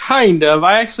 Kind of.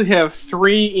 I actually have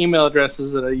 3 email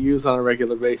addresses that I use on a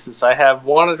regular basis. I have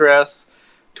one address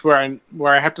to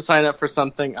where I have to sign up for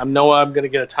something. I know I'm going to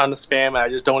get a ton of spam, and I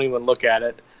just don't even look at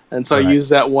it. And so I use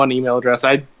that one email address.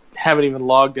 I haven't even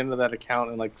logged into that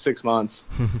account in like 6 months.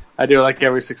 I do it like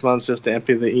every 6 months just to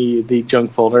empty the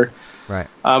junk folder. Right.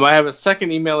 I have a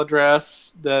second email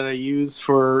address that I use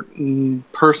for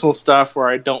personal stuff where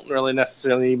I don't really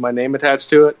necessarily need my name attached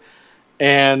to it.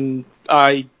 And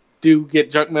I do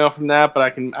get junk mail from that,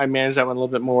 but I manage that one a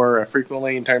little bit more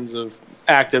frequently in terms of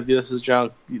active. This is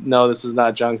junk. No, this is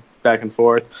not junk. Back and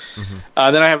forth.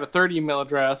 Then I have a third email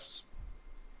address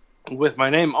with my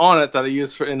name on it that I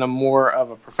use in a more of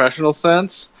a professional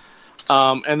sense.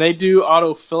 And they do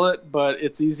autofill it, but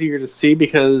it's easier to see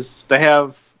because they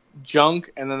have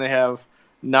junk and then they have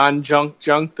non-junk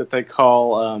junk that they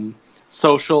call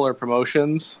social or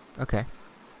promotions. Okay.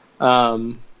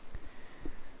 And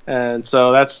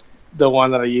so that's the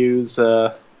one that I use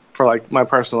for like my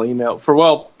personal email.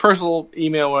 Personal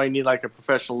email when I need like a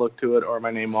professional look to it or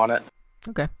my name on it.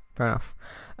 Okay, fair enough.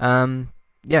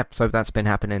 Yeah, so that's been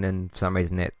happening, and for some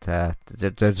reason it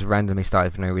just randomly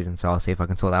started for no reason, so I'll see if I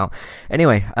can sort that out.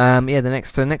 Anyway, yeah, the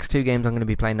next two games I'm going to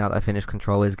be playing now that I finished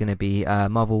Control is going to be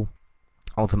Marvel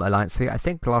Ultimate Alliance 3. I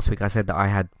think last week I said that I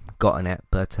had gotten it,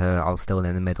 but I was still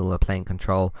in the middle of playing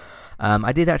Control.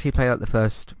 I did actually play like the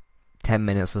first 10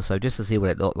 minutes or so just to see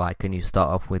what it looked like, and you start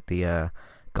off with the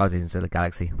Guardians of the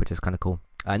Galaxy, which is kind of cool.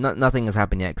 Nothing has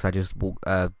happened yet because I just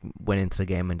went into the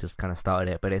game and just kind of started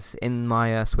it, but it's in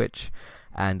my Switch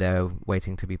and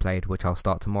waiting to be played, which I'll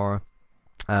start tomorrow.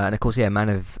 And of course, yeah, Man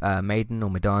of Maiden or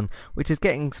Medan, which is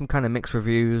getting some kind of mixed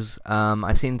reviews.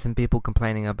 I've seen some people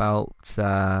complaining about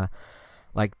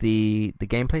like the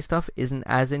gameplay stuff isn't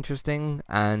as interesting,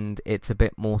 and it's a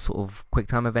bit more sort of quick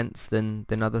time events than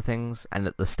other things, and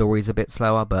that the story's a bit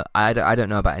slower. But I don't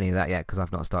know about any of that yet because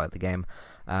I've not started the game.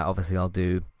 Obviously, I'll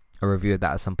do a review of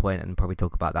that at some point and probably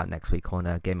talk about that next week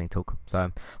on Gaming Talk.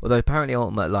 So, although apparently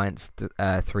Ultimate Alliance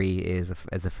 3 is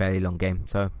a fairly long game,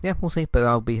 so yeah, we'll see. But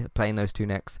I'll be playing those two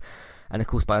next, and of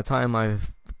course by the time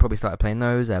I've probably started playing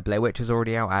those, Blair Witch is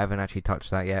already out. I haven't actually touched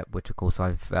that yet, which of course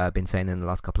I've been saying in the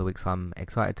last couple of weeks I'm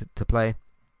excited to play,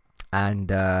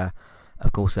 and of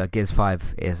course Gears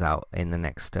 5 is out in the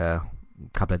next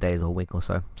couple of days or week or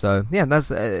so. So yeah,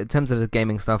 that's in terms of the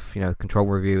gaming stuff. You know, Control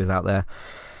review is out there,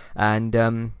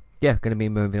 and yeah, going to be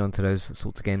moving on to those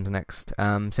sorts of games next.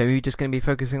 So you're just going to be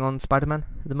focusing on Spider-Man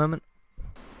at the moment?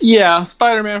 Yeah,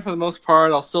 Spider-Man for the most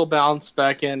part. I'll still bounce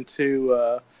back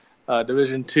into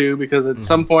Division 2 because at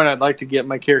some point I'd like to get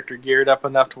my character geared up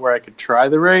enough to where I could try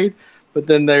the raid. But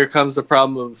then there comes the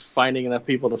problem of finding enough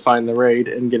people to find the raid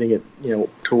and getting it,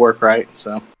 to work right.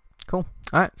 So cool.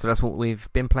 All right, so that's what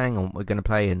we've been playing and what we're going to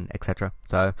play and etc.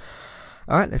 So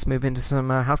all right, let's move into some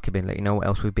housekeeping, let you know what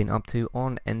else we've been up to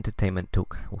on Entertainment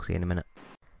Talk. We'll see you in a minute.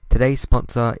 Today's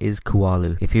sponsor is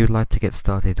Kualu. If you'd like to get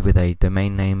started with a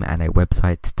domain name and a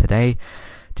website today,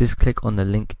 just click on the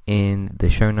link in the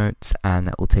show notes and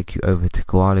that will take you over to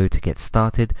Kualu to get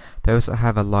started. They also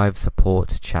have a live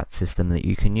support chat system that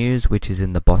you can use, which is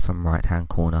in the bottom right hand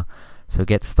corner. So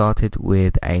get started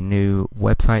with a new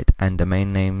website and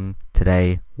domain name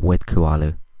today with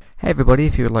Kualu. Hey everybody,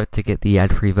 if you would like to get the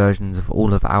ad-free versions of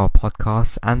all of our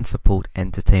podcasts and support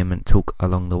Entertainment Talk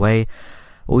along the way,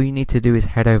 all you need to do is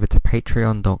head over to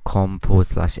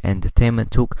patreon.com/entertainment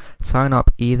talk. Sign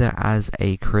up either as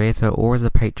a creator or as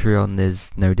a Patreon, there's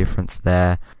no difference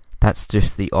there. That's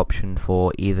just the option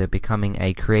for either becoming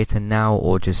a creator now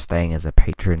or just staying as a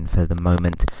patron for the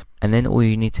moment. And then all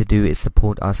you need to do is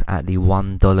support us at the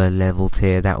 $1 level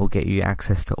tier. That will get you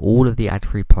access to all of the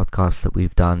ad-free podcasts that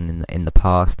we've done in the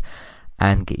past,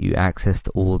 and get you access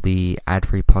to all the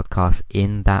ad-free podcasts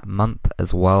in that month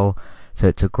as well. So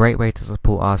it's a great way to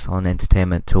support us on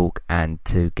Entertainment Talk and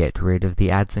to get rid of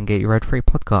the ads and get your ad-free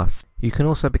podcasts. You can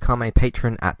also become a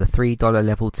patron at the $3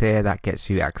 level tier. That gets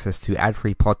you access to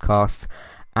ad-free podcasts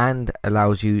and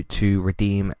allows you to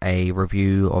redeem a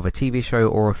review of a TV show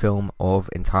or a film of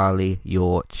entirely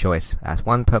your choice. That's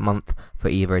one per month for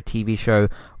either a TV show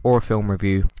or a film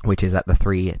review, which is at the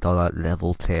 $3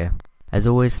 level tier. As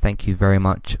always, thank you very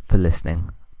much for listening.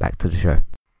 Back to the show.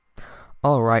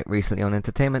 Alright, recently on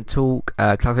Entertainment Talk,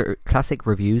 Classic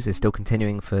Reviews is still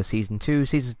continuing for Season 2.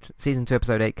 Season 2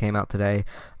 Episode 8 came out today,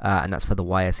 and that's for The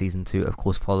Wire Season 2, of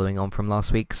course following on from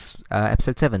last week's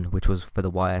Episode 7, which was for The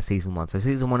Wire Season 1. So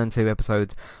Season 1 and 2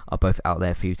 episodes are both out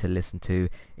there for you to listen to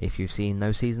if you've seen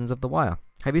those seasons of The Wire.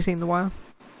 Have you seen The Wire?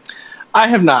 I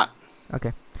have not.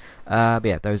 Okay. But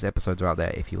yeah, those episodes are out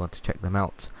there if you want to check them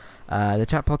out. The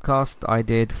chat podcast I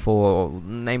did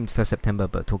named for September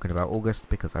but talking about August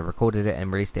because I recorded it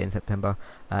and released it in September.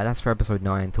 That's for episode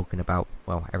 9, talking about,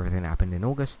 everything that happened in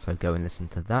August, so go and listen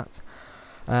to that.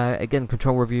 Again,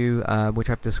 Control review, which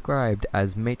I've described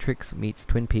as Matrix meets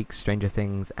Twin Peaks, Stranger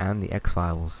Things and the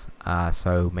X-Files.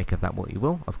 So make of that what you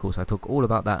will. Of course, I talk all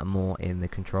about that and more in the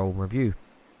Control review.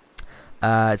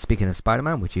 Speaking of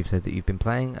Spider-Man, which you've said that you've been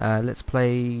playing, Let's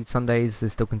Play Sundays,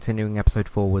 there's still continuing. Episode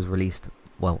 4 was released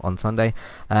on Sunday,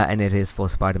 and it is for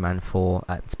Spider-Man 4,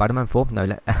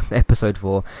 Episode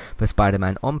 4 for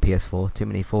Spider-Man on PS4, too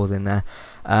many 4s in there,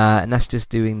 and that's just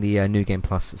doing the New Game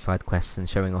Plus side quests and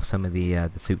showing off some of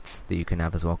the suits that you can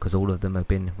have as well, because all of them have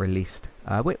been released.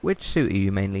 Which suit are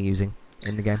you mainly using?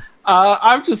 in the game?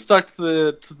 I've just stuck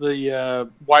to the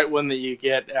white one that you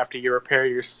get after you repair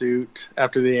your suit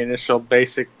after the initial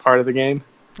basic part of the game.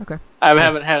 Okay. I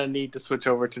haven't had a need to switch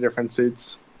over to different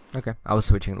suits. Okay, I was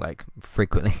switching like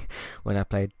frequently when I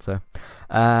played, so so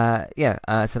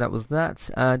that was that.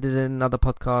 Did another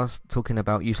podcast talking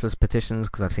about useless petitions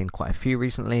because I've seen quite a few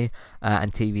recently,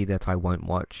 and TV that I won't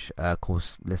watch. Of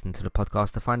course, listen to the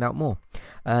podcast to find out more.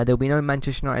 There'll be no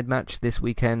Manchester United match this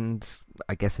weekend,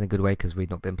 I guess in a good way because we've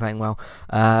not been playing well.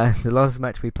 The last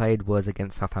match we played was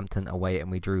against Southampton away and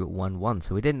we drew 1-1,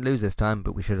 so we didn't lose this time,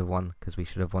 but we should have won because we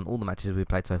should have won all the matches we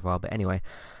played so far. But anyway,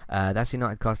 that's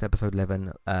United Cast episode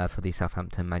 11 for the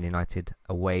Southampton Man United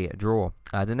away draw.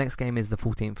 The next game is the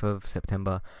 14th of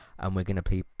September and we're going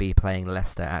to be playing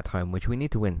Leicester at home, which we need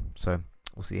to win, so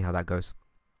we'll see how that goes.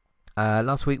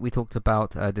 Last week we talked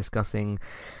about discussing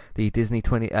the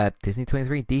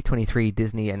D23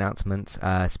 Disney announcements,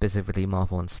 specifically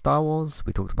Marvel and Star Wars.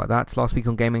 We talked about that. Last week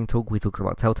on Gaming Talk we talked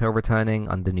about Telltale returning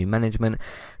under new management,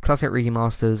 classic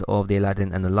remasters of the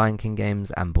Aladdin and the Lion King games,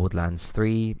 and Borderlands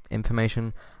 3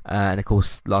 information. And of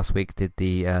course last week did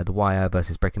the Wire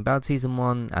versus Breaking Bad Season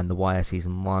 1 and the Wire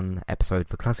Season 1 episode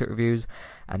for classic reviews.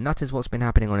 And that is what's been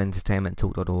happening on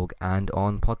entertainmenttalk.org and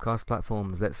on podcast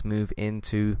platforms. Let's move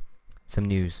into some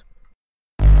news.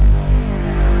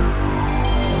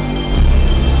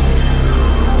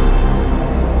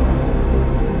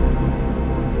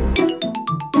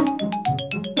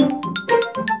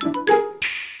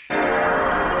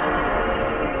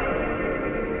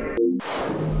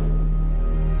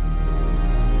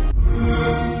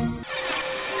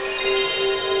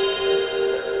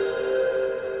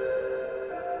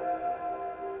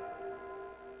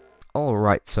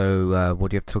 Alright, so what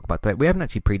do you have to talk about today? We haven't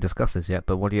actually pre-discussed this yet,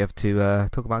 but what do you have to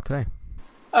talk about today?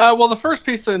 Well, the first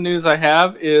piece of news I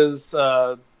have is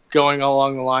going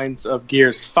along the lines of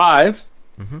Gears 5.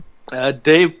 Mm-hmm.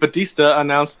 Dave Bautista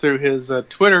announced through his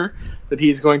Twitter that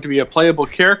he's going to be a playable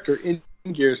character in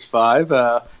Gears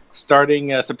 5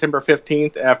 starting September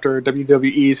 15th after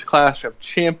WWE's Clash of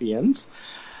Champions.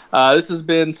 This has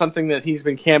been something that he's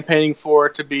been campaigning for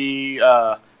to be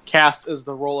cast as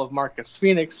the role of Marcus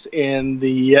Phoenix in the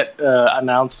yet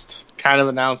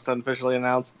unofficially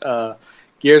announced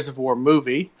Gears of War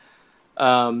movie.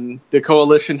 The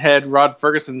Coalition head Rod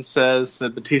Ferguson says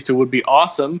that Bautista would be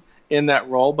awesome in that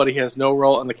role, but he has no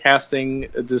role in the casting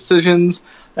decisions,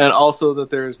 and also that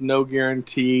there is no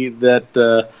guarantee that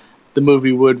the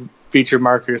movie would feature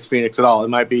Marcus Phoenix at all. It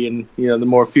might be in the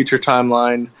more future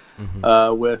timeline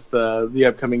with the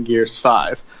upcoming Gears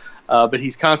 5. But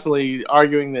he's constantly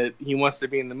arguing that he wants to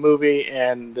be in the movie,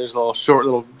 and there's a short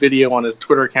little video on his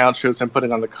Twitter account shows him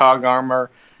putting on the COG armor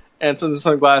and some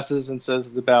sunglasses and says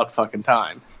it's about fucking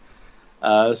time.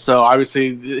 So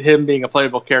obviously him being a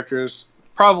playable character is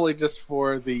probably just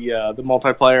for the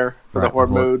multiplayer, for the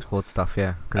Horde mode. Horde stuff,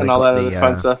 yeah. And all that other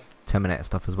fun stuff. Terminator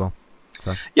stuff as well.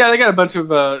 So. Yeah, they got a bunch of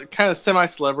kind of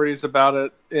semi-celebrities about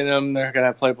it in them. They're going to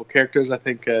have playable characters. I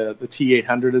think the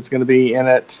T-800 is going to be in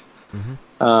it.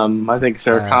 Mm-hmm. I think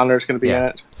Sarah Connor is going to be in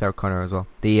it. Sarah Connor as well.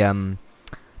 The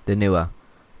newer,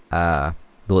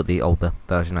 the older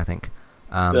version, I think.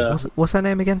 What's her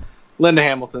name again? Linda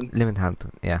Hamilton.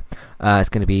 Yeah. It's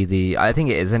going to be I think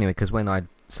it is anyway, because when I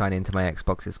sign into my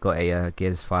Xbox, it's got a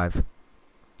Gears 5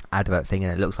 advert thing,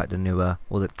 and it looks like the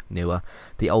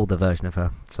older version of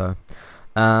her. So,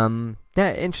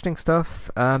 yeah, interesting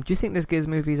stuff. Do you think this Gears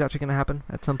movie is actually going to happen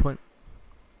at some point?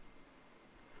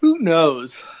 Who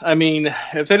knows? I mean,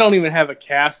 if they don't even have a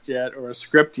cast yet or a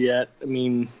script yet, I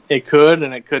mean, it could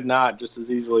and it could not just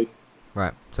as easily.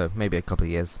 Right, so maybe a couple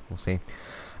of years, we'll see.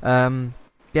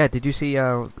 Yeah, did you see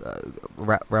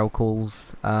Raul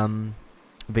Call's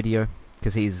video?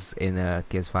 Because he's in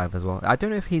Gears 5 as well. I don't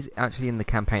know if he's actually in the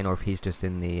campaign or if he's just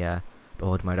in the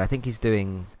Horde mode. I think he's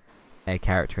doing a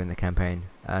character in the campaign.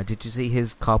 Did you see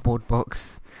his cardboard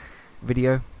box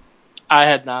video? I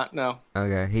had not, no.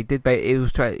 Okay, he did. It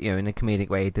was in a comedic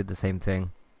way. He did the same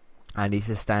thing, and he's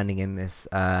just standing in this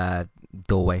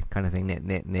doorway kind of thing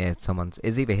near someone's.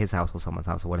 It's either his house or someone's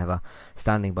house or whatever.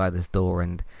 Standing by this door,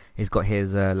 and he's got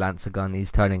his Lancer gun.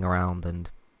 He's turning around, and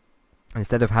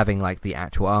instead of having like the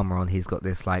actual armor on, he's got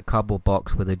this like cardboard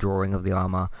box with a drawing of the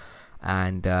armor,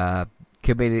 and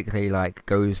comedically like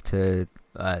goes to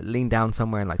lean down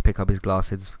somewhere and like pick up his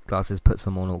glasses, puts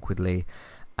them on awkwardly.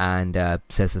 And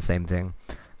says the same thing,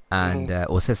 and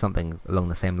or says something along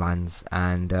the same lines,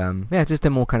 and yeah, just a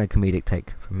more kind of comedic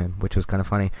take from him, which was kind of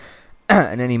funny.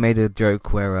 And then he made a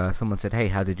joke where someone said, "Hey,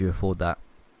 how did you afford that?"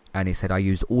 And he said, "I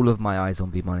used all of my eyes on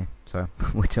B-Money," so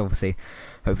which obviously,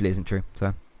 hopefully, isn't true.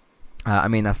 So, I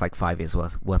mean, that's like 5 years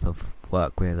worth of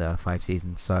network with 5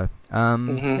 seasons. So,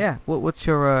 Mm-hmm. yeah. What's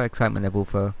your excitement level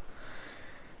for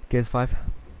Gears 5?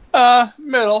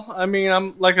 Middle. I mean,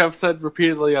 I'm like I've said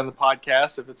repeatedly on the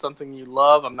podcast. If it's something you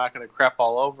love, I'm not going to crap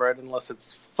all over it unless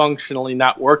it's functionally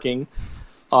not working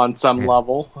on some Yeah.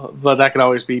 level. But that can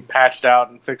always be patched out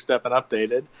and fixed up and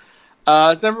updated.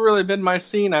 It's never really been my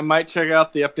scene. I might check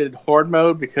out the updated Horde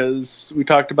mode because we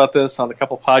talked about this on a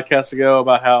couple podcasts ago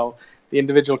about how the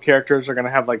individual characters are going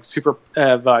to have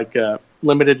like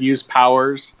limited use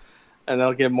powers, and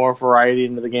that'll give more variety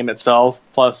into the game itself.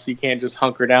 Plus, you can't just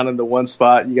hunker down into one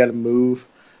spot; you got to move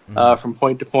from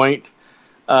point to point.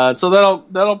 So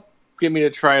that'll get me to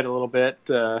try it a little bit.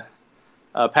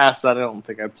 Past that, I don't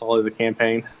think I'd play the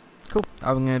campaign. Cool.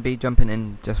 I'm going to be jumping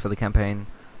in just for the campaign.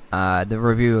 The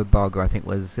review embargo, I think,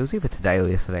 was either today or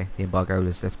yesterday. The embargo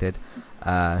was lifted.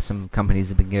 Some companies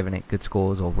have been giving it good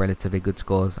scores or relatively good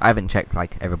scores. I haven't checked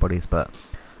like everybody's, but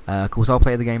of course I'll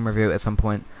play the game review at some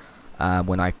point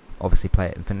when I obviously play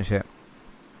it and finish it.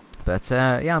 But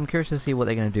yeah, I'm curious to see what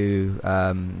they're going to do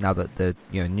now that the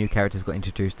new characters got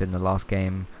introduced in the last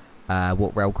game.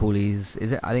 What Raul Cooley's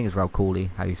is it? I think it's Raul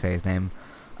Cooley. How do you say his name?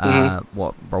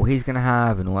 What role he's going to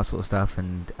have and all that sort of stuff,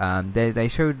 and they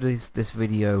showed this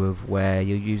video of where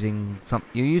you're using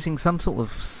some sort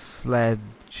of sled,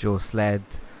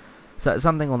 so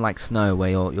something on like snow where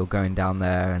you're going down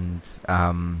there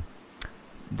and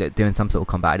doing some sort of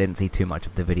combat. I didn't see too much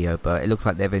of the video, but it looks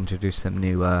like they've introduced some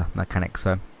new mechanics,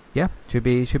 so yeah, should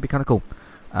be kind of cool.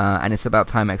 And it's about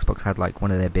time Xbox had like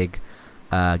one of their big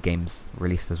games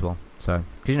released as well, so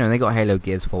because they got Halo,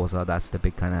 Gears, Forza, that's the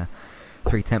big kind of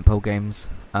 3 tentpole games,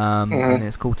 and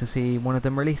it's cool to see one of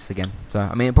them release again. So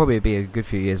I mean, it'll probably be a good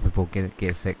few years before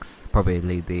Gears 6 probably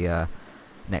lead the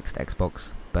next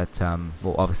Xbox, but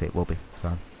well, obviously it will be.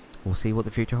 So we'll see what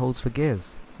the future holds for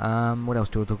Gears. What else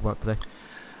do you want to talk about today?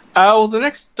 Well, the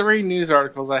next 3 news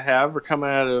articles I have are coming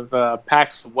out of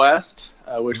PAX West,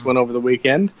 which went over the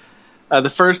weekend. The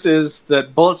first is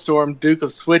that Bulletstorm Duke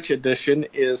of Switch Edition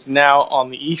is now on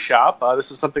the eShop.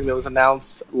 This was something that was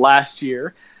announced last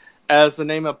year. As the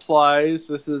name applies,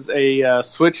 this is a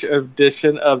Switch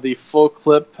edition of the full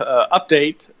clip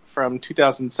update from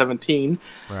 2017,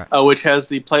 Right. Which has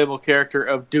the playable character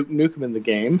of Duke Nukem in the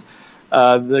game.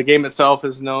 The game itself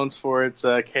is known for its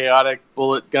chaotic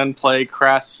bullet gunplay,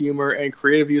 crass humor, and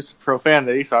creative use of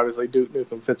profanity, so obviously Duke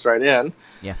Nukem fits right in.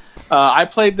 Yeah. I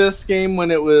played this game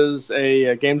when it was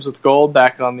a Games with Gold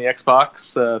back on the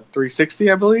Xbox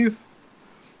 360, I believe.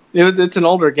 It's an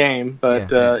older game,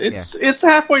 but it's a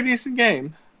halfway decent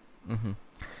game. Mm-hmm.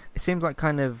 It seems like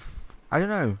kind of, I don't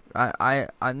know. I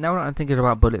now that I'm thinking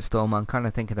about Bulletstorm, I'm kind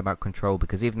of thinking about Control,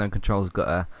 because even though Control's got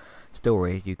a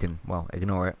story, you can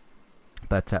ignore it.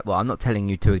 But I'm not telling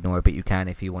you to ignore it, but you can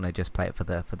if you want to just play it for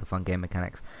the fun game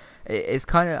mechanics. It's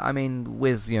kind of, I mean,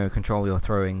 with Control, you're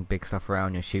throwing big stuff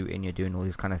around, you're shooting, you're doing all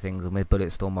these kind of things, and with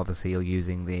Bulletstorm, obviously, you're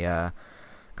using the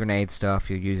grenade stuff,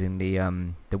 you're using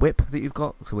the whip that you've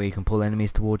got, so where you can pull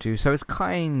enemies towards you. So it's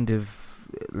kind of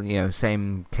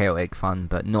same chaotic fun,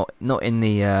 but not in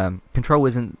the Control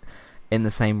isn't in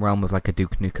the same realm of like a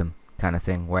Duke Nukem kind of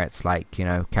thing, where it's like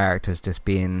characters just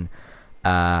being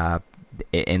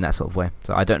in that sort of way.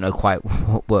 So I don't know quite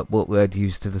what word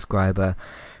used to describe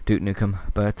Duke Nukem,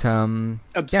 but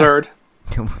absurd.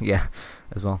 Yeah,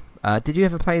 as well. Did you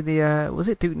ever play the was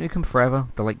it Duke Nukem Forever,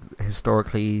 the like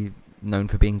historically known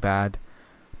for being bad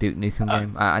Duke Nukem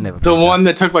game? I never played the one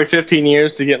that took like 15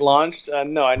 years to get launched.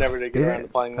 No, I never did get around to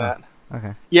playing that.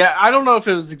 Okay. Yeah, I don't know if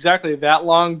it was exactly that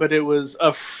long, but it was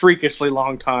a freakishly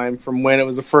long time from when it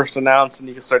was first announced and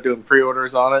you could start doing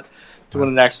pre-orders on it to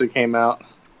when it actually came out.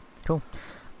 Cool.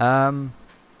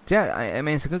 Yeah, I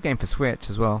mean, it's a good game for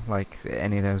Switch as well. Like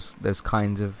any of those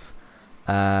kinds of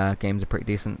games are pretty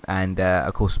decent. And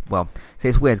of course, well, see,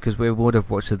 it's weird because we would have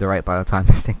watched the Direct by the time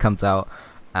this thing comes out,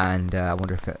 and I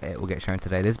wonder if it will get shown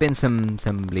today. There's been some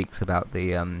leaks about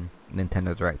the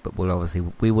Nintendo Direct, but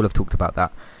we will have talked about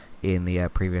that in the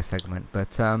previous segment.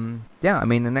 But yeah, I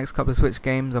mean, the next couple of Switch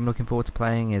games I'm looking forward to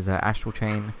playing is Astral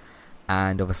Chain,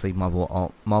 and obviously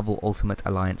Marvel Ultimate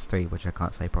Alliance 3, which I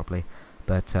can't say properly,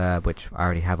 but which I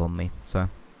already have on me. So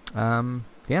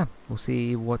yeah, we'll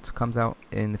see what comes out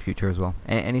in the future as well.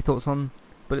 Any thoughts on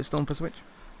Bulletstorm for Switch?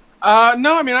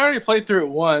 No, I mean, I already played through it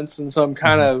once, and so I'm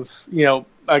kind of,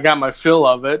 I got my fill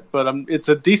of it, but it's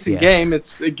a decent game.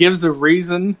 It gives a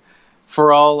reason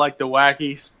for all, like, the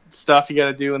wacky stuff you got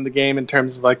to do in the game in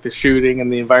terms of, like, the shooting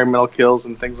and the environmental kills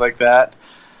and things like that.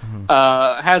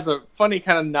 Mm-hmm. Has a funny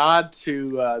kind of nod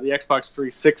to the Xbox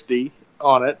 360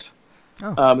 on it.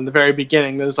 Oh. In the very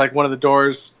beginning, there's, like, one of the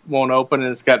doors won't open,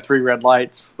 and it's got 3 red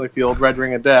lights, like the old Red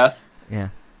Ring of Death. Yeah.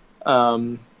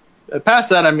 past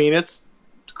that, I mean, it's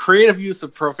creative use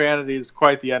of profanity is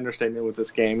quite the understatement with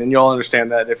this game, and you'll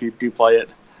understand that if you do play it.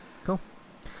 Cool.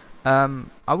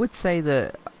 I would say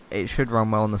that it should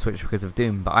run well on the Switch because of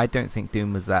Doom, but I don't think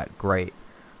Doom was that great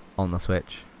on the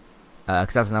Switch.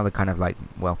 Because that's another kind of like,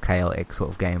 well, chaotic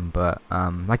sort of game, but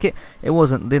like it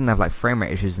didn't have like frame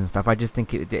rate issues and stuff. I just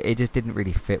think it just didn't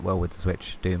really fit well with the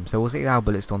Switch Doom. So we'll see how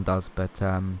Bulletstorm does, but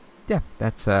yeah,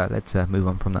 let's move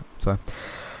on from that. So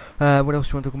what else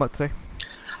do you want to talk about today?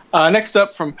 Next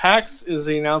up from PAX is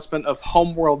the announcement of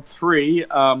Homeworld 3.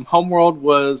 Homeworld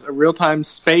was a real-time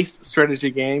space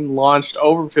strategy game launched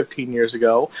over 15 years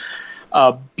ago.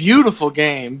 A beautiful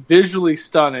game, visually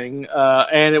stunning,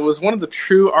 and it was one of the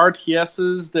true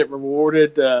RTSs that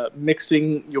rewarded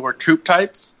mixing your troop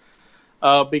types,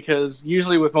 because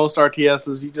usually with most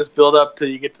RTSs, you just build up till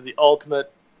you get to the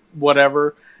ultimate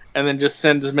whatever, and then just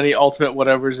send as many ultimate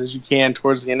whatevers as you can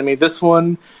towards the enemy. This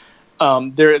one,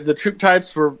 the troop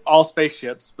types were all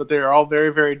spaceships, but they are all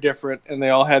very, very different, and they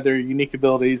all had their unique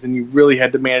abilities, and you really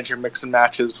had to manage your mix and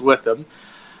matches with them.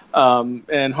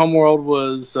 And Homeworld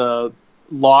was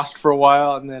lost for a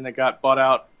while, and then it got bought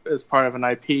out as part of an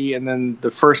IP, and then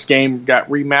the first game got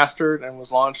remastered and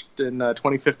was launched in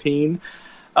 2015.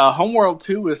 Homeworld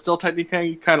 2 is still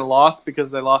technically kind of lost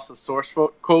because they lost the source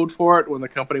code for it when the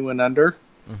company went under.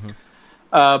 Mm-hmm.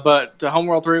 But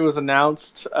Homeworld 3 was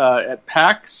announced at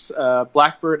PAX.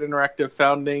 Blackbird Interactive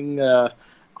founding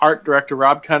art director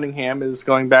Rob Cunningham is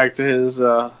going back to his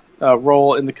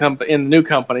role in the new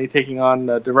company, taking on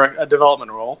a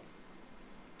development role.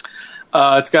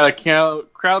 It's got a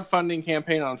crowdfunding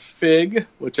campaign on Fig,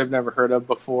 which I've never heard of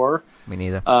before. Me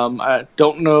neither. I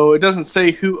don't know. It doesn't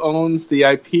say who owns the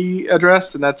IP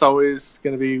address, and that's always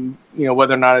going to be,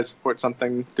 whether or not it supports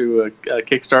something through a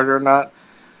Kickstarter or not.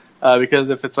 Because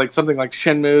if it's like something like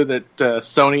Shenmue that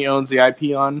Sony owns the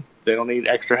IP on, they don't need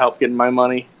extra help getting my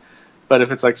money. But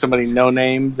if it's like somebody no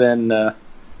name, then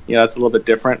it's a little bit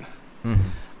different.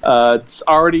 Mm-hmm. It's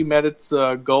already met its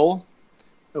goal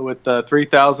with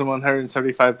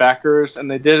 3,175 backers,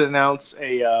 and they did announce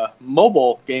a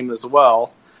mobile game as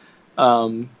well,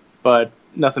 but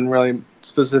nothing really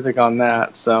specific on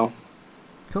that. So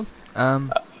cool.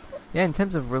 Yeah, in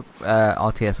terms of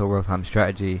RTS or real-time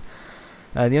strategy,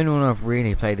 the only one I've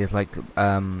really played is like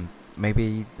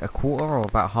maybe a quarter or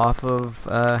about half of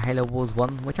Halo Wars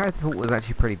 1, which I thought was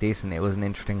actually pretty decent. It was an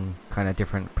interesting kind of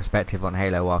different perspective on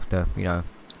Halo after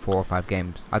 4 or 5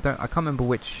 games. I can't remember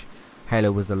which Halo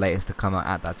was the latest to come out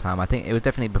at that time. I think it was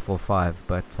definitely before 5,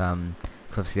 but cause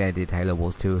obviously they did Halo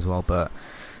Wars 2 as well. But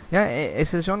yeah,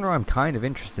 it's a genre I'm kind of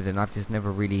interested in. I've just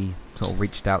never really sort of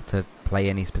reached out to play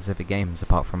any specific games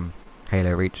apart from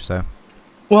Halo Reach. So,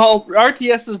 well,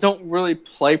 RTSs don't really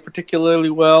play particularly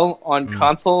well on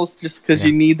consoles, just because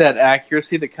you need that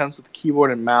accuracy that comes with the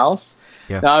keyboard and mouse.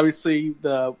 Yeah. Now, obviously,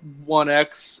 the One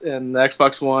X and the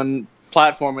Xbox One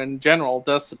platform in general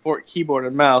does support keyboard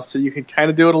and mouse, so you can kind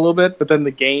of do it a little bit, but then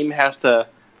the game has to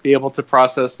be able to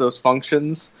process those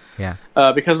functions. Yeah.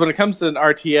 Because when it comes to an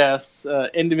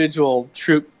RTS, individual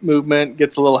troop movement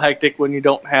gets a little hectic when you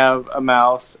don't have a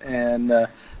mouse, and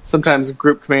sometimes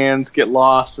group commands get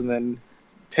lost, and then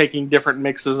taking different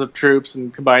mixes of troops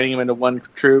and combining them into one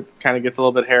troop kind of gets a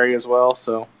little bit hairy as well.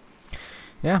 So.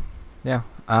 Yeah.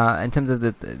 In terms of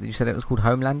you said it was called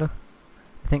Homelander?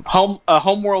 I think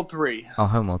Homeworld 3. Oh,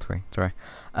 Homeworld 3. Sorry.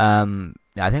 I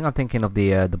think I'm thinking of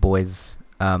the boys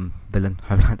villain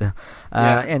Homelander.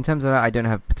 In terms of that, I don't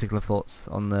have particular thoughts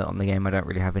on the game. I don't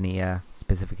really have any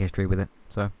specific history with it.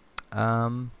 So,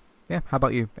 yeah. How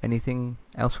about you? Anything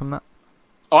else from that?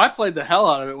 Oh, I played the hell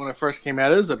out of it when it first came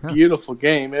out. It was a beautiful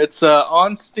game. It's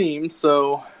on Steam,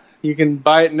 so you can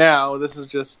buy it now. This is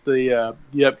just the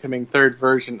upcoming third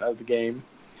version of the game.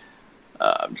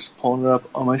 I'm just pulling it up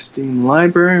on my Steam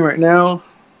library right now.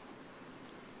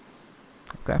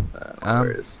 Okay.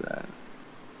 Where is that?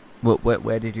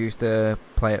 Where did you used to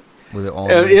play it? Was it on?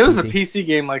 It was a PC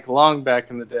game, like long back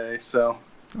in the day. So.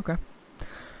 Okay.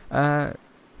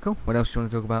 Cool. What else do you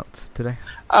want to talk about today?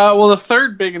 Well, the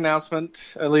third big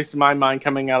announcement, at least in my mind,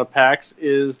 coming out of PAX,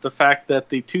 is the fact that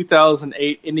the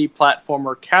 2008 indie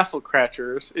platformer Castle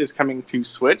Crashers is coming to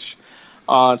Switch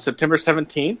on September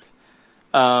 17th.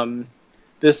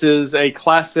 This is a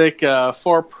classic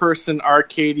 4-person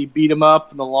arcadey beat 'em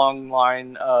up in the long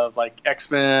line of like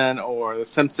X-Men or The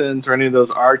Simpsons or any of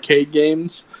those arcade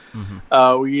games,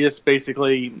 where you just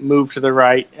basically move to the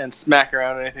right and smack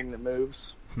around anything that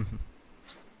moves.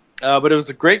 But it was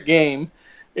a great game.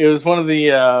 It was one of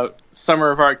the summer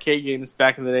of arcade games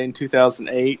back in the day in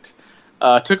 2008.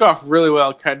 Took off really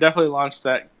well. Definitely launched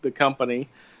the company,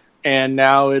 and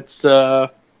now it's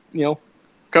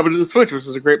coming to the Switch, which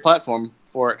is a great platform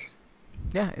for it.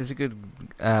 Yeah, it's a good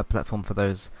platform for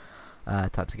those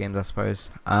types of games, I suppose.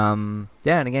 And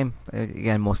again,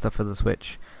 more stuff for the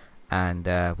Switch, and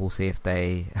we'll see if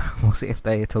they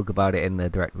talk about it in the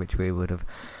direct, which we would have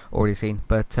already seen.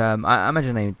 But I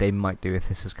imagine they might do if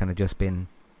this has kind of just been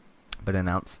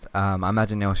announced. I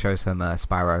imagine they'll show some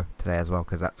Spyro today as well,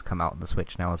 because that's come out on the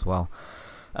Switch now as well.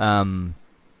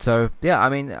 So yeah, I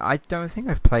mean, I don't think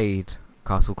I've played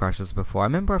Castle Crashers before. I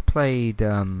remember I've played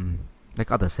like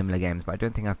other similar games, but I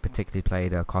don't think I've particularly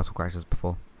played Castle Crashers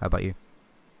before. How about you?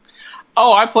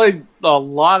 Oh, I played a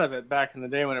lot of it back in the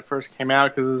day when it first came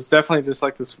out, because it was definitely just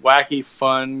like this wacky,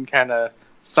 fun kind of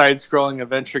side-scrolling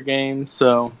adventure game.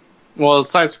 So, well,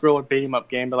 side-scroller beat-em-up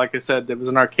game, but like I said, it was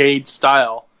an arcade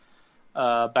style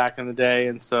back in the day,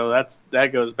 and so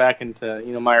that goes back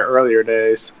into my earlier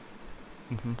days.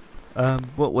 Mm-hmm.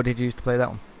 What did you use to play that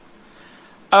one?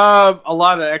 A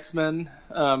lot of X-Men,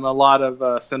 a lot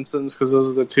of Simpsons, because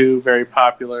those are the two very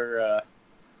popular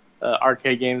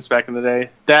arcade games back in the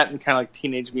day. That and kind of like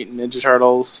Teenage Mutant Ninja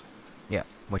Turtles. Yeah,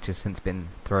 which has since been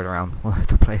thrown around all over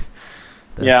the place.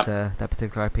 That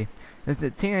particular IP.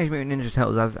 The Teenage Mutant Ninja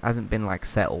Turtles hasn't been like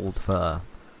settled for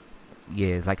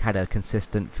years. Like had a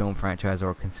consistent film franchise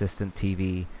or a consistent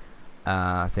TV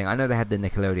thing. I know they had the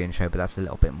Nickelodeon show, but that's a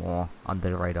little bit more under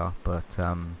the radar. But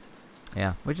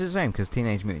yeah, which is a shame because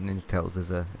Teenage Mutant Ninja Turtles is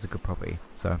a good property.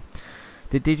 So.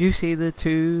 Did you see the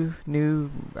two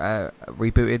new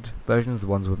rebooted versions, the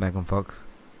ones with Megan Fox?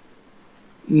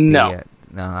 No.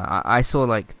 I saw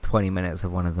like 20 minutes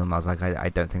of one of them. I was like, I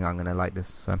don't think I'm going to like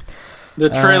this. So the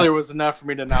trailer was enough for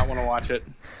me to not want to watch it.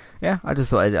 Yeah, I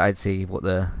just thought I'd see what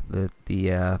the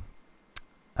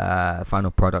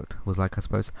final product was like, I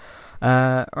suppose.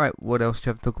 Alright, what else do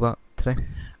you have to talk about today?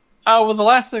 Well, the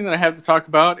last thing that I have to talk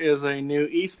about is a new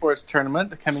esports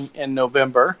tournament coming in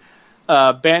November.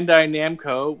 Bandai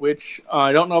Namco, which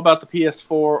I don't know about the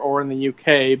PS4 or in the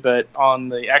UK, but on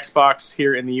the Xbox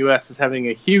here in the US is having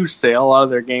a huge sale. A lot of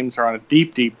their games are on a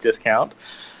deep, deep discount.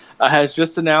 Has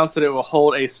just announced that it will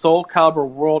hold a Soul Calibur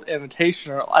World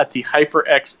Invitational at the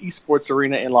HyperX Esports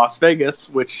Arena in Las Vegas,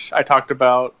 which I talked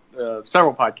about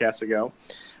several podcasts ago,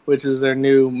 which is their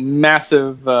new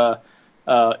massive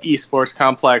esports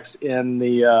complex in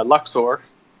the Luxor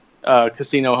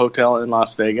Casino Hotel in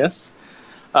Las Vegas.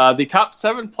 The top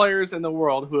 7 players in the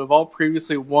world who have all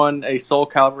previously won a Soul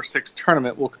Calibur 6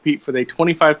 tournament will compete for the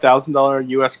 $25,000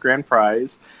 U.S. grand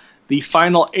prize. The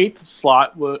final 8th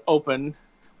slot will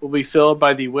be filled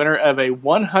by the winner of a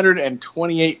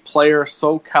 128-player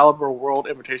Soul Calibur World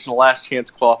Invitational Last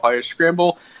Chance Qualifier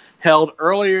Scramble held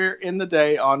earlier in the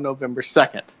day on November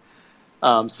 2nd.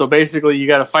 So basically, you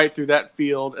got to fight through that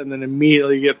field and then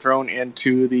immediately get thrown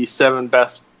into the 7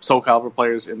 best Soul Calibur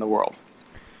players in the world.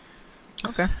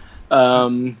 Okay.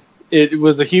 It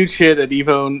was a huge hit at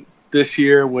EVO this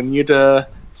year when Yuta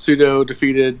Tsudo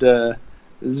defeated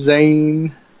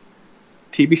Zane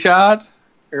Tibishad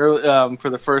for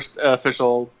the first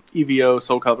official EVO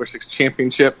Soul Calibur 6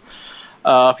 championship.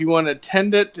 If you want to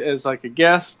attend it as like a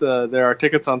guest, there are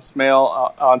tickets on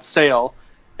sale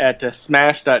at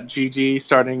smash.gg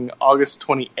starting August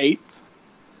 28th.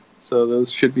 So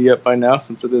those should be up by now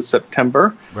since it is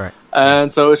September. Right.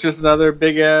 And so it's just another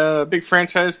big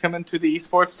franchise coming to the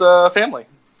esports family.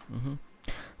 Mm-hmm.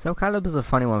 Soul Calibur's a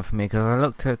funny one for me because I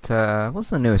looked at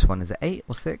what's the newest one? Is it 8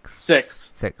 or 6? 6.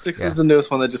 6. 6 is the newest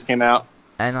one that just came out.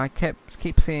 And I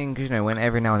keep seeing, because when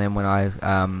every now and then when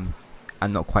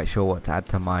I'm not quite sure what to add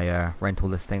to my rental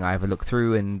listing, I have a look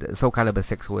through, and Soul Calibur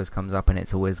 6 always comes up, and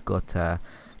it's always got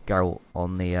Geralt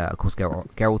on the, of course,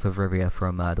 Geralt of Rivia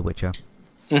from The Witcher.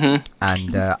 Mm-hmm.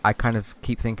 And I kind of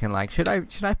keep thinking, like, should I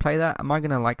play that? Am I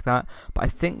going to like that? But I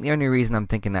think the only reason I'm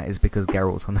thinking that is because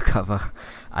Geralt's on the cover,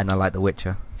 and I like The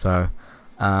Witcher. So,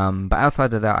 but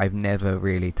outside of that, I've never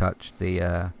really touched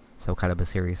the Soul Calibur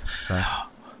series. So.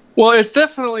 Well, it's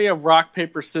definitely a rock,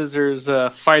 paper, scissors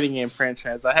fighting game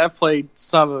franchise. I have played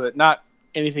some of it, not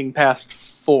anything past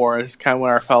 4. It's kind of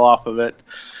where I fell off of it.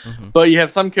 Mm-hmm. But you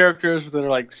have some characters that are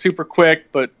like super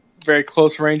quick, but very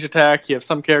close range attack. You have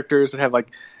some characters that have like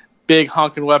big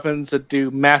honking weapons that do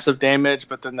massive damage,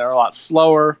 but then they're a lot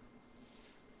slower.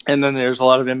 And then there's a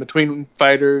lot of in-between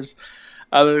fighters.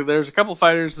 There's a couple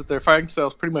fighters that their fighting style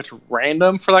is pretty much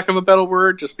random, for lack of a better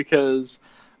word, just because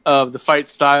of the fight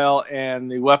style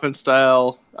and the weapon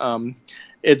style.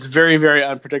 It's very, very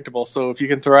unpredictable. So if you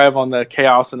can thrive on the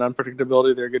chaos and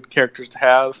unpredictability, they're good characters to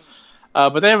have.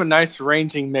 But they have a nice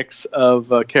ranging mix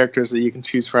of characters that you can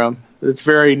choose from. It's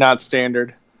very not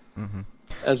standard, mm-hmm.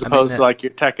 as opposed to like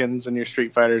your Tekkens and your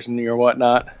Street Fighters and your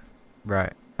whatnot.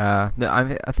 Right. I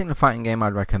think the fighting game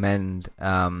I'd recommend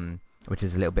which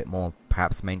is a little bit more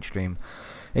perhaps mainstream.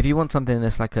 If you want something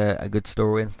that's like a good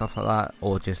story and stuff like that,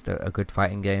 or just a good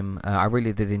fighting game, I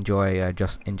really did enjoy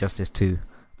Injustice 2.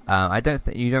 I don't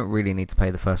think you don't really need to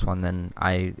play the first one. Then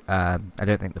I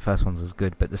don't think the first one's as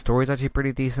good, but the story's actually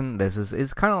pretty decent.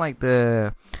 It's kind of like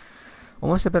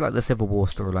almost a bit like the Civil War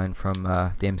storyline from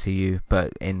the MCU,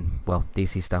 but in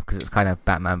DC stuff, because it's kind of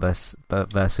Batman versus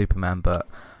Superman, but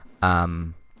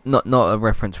not a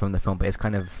reference from the film, but it's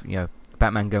kind of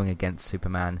Batman going against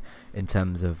Superman in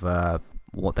terms of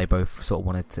what they both sort of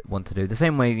want to do. The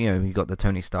same way you got the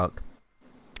Tony Stark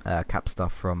Cap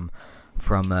stuff from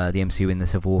the MCU in the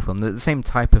Civil War film. The same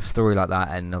type of story like that,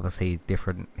 and obviously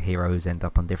different heroes end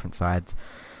up on different sides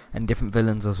and different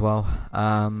villains as well.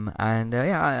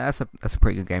 That's a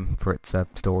pretty good game for its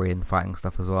story and fighting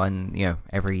stuff as well. And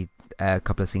every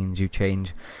couple of scenes you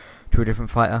change to a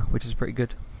different fighter, which is pretty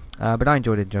good. But I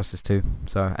enjoyed Injustice 2.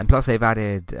 So, and plus they've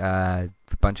added a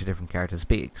bunch of different characters.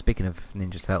 Speaking of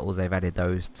Ninja Turtles, they've added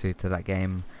those to that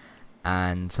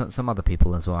and some other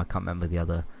people as well. I can't remember the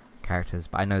other characters,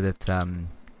 but I know that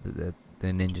the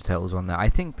Ninja Turtles are on there. I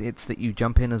think it's that you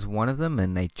jump in as one of them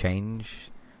and they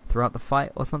change throughout the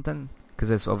fight or something, because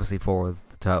there's obviously 4 of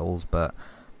the turtles, but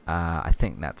I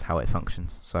think that's how it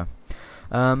functions. So,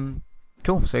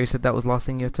 cool. So you said that was the last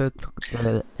thing you had to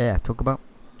talk about?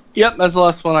 Yep, that's the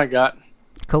last one I got.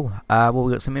 Cool. Well,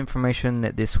 we got some information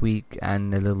this week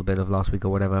and a little bit of last week or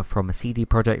whatever from CD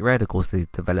Projekt Red, of course, the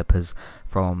developers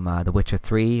from The Witcher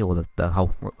 3 or the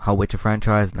whole Witcher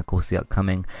franchise, and of course the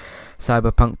upcoming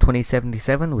Cyberpunk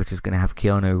 2077, which is going to have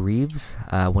Keanu Reeves,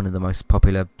 one of the most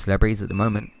popular celebrities at the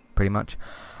moment, pretty much.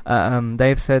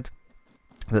 They've said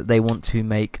that they want to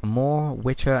make more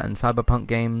Witcher and Cyberpunk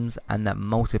games, and that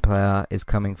multiplayer is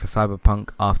coming for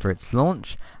Cyberpunk after its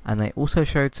launch. And they also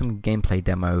showed some gameplay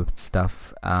demo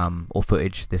stuff or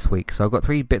footage this week. So I've got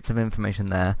 3 bits of information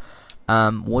there.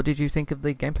 What did you think of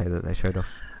the gameplay that they showed off?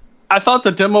 I thought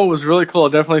the demo was really cool.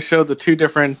 It definitely showed the 2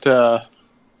 different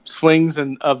swings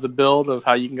of the build of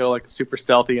how you can go like super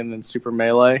stealthy and then super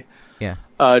melee. Yeah.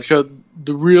 It showed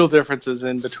the real differences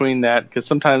in between that, because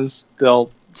sometimes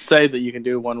they'll say that you can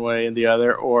do one way and the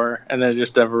other, and then it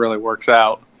just never really works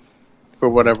out for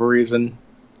whatever reason.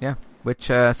 Yeah. Which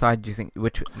method do you think you're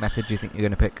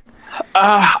going to pick?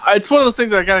 It's one of those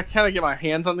things that I gotta kind of get my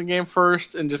hands on the game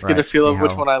first and just get a feel of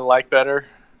which one I like better.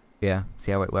 Yeah,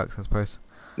 see how it works, I suppose.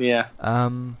 Yeah.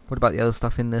 What about the other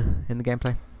stuff in the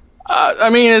gameplay? I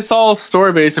mean, it's all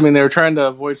story based. I mean, they were trying to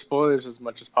avoid spoilers as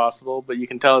much as possible, but you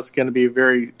can tell it's going to be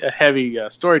a heavy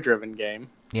story driven game.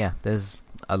 Yeah, there's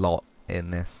a lot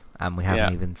in this, and we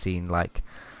haven't even seen like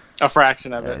a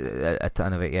fraction of it, a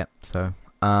ton of it yet. So,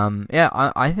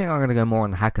 I think I'm gonna go more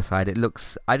on the hacker side. It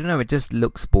just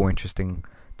looks more interesting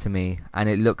to me, and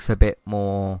it looks a bit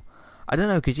more. I don't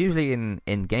know, because usually in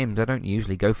games I don't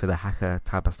usually go for the hacker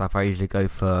type of stuff. I usually go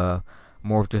for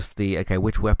more of just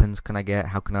which weapons can I get,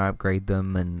 how can I upgrade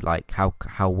them, and like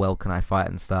how well can I fight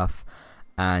and stuff.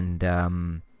 And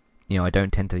I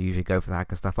don't tend to usually go for the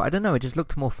hacker stuff, but I don't know, it just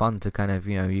looked more fun to kind of,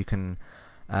 you can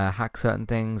hack certain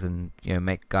things and,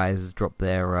 make guys drop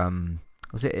their,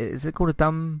 is it called a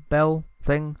dumbbell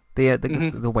thing?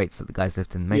 The weights that the guys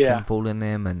lift and make them fall in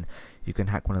them, and you can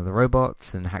hack one of the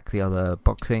robots and hack the other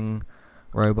boxing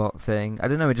robot thing. I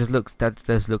don't know, it just looks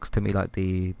to me like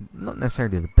not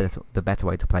necessarily the better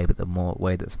way to play, but the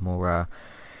way that's more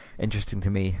interesting to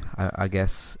me, I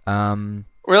guess.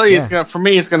 Really, it's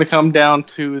gonna come down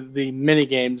to the mini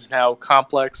games and how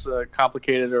complex,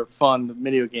 complicated, or fun the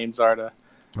video games are to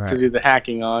do the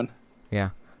hacking on. Yeah.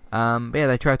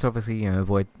 They try to obviously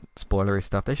avoid spoilery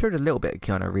stuff. They showed a little bit of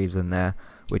Keanu Reeves in there,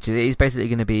 which is basically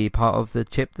going to be part of the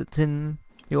chip that's in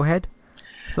your head.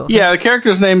 Sort of thing. The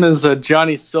character's name is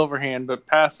Johnny Silverhand, but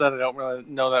past that I don't really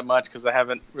know that much because I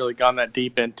haven't really gone that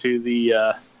deep into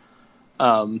the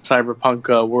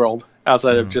cyberpunk world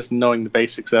outside of just knowing the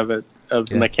basics of it, of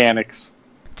the mechanics.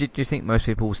 Do you think most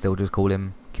people will still just call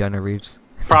him Keanu Reeves?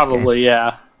 Probably,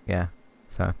 yeah. Yeah.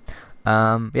 So,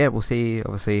 we'll see.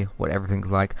 Obviously, what everything's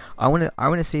like. I want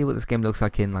to see what this game looks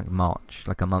like in like March,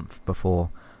 like a month before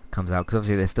it comes out, because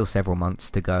obviously there's still several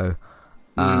months to go.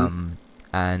 I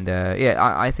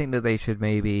think that they should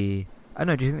maybe. I don't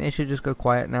know. Do you think they should just go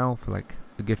quiet now for like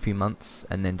a good few months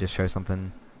and then just show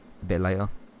something a bit later?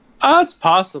 It's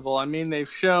possible. I mean, they've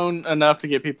shown enough to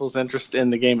get people's interest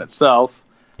in the game itself.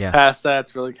 Yeah. Past that,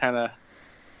 it's really kind of,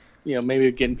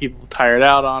 maybe getting people tired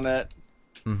out on it.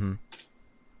 Mm-hmm.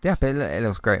 Yeah, but it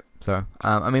looks great. So,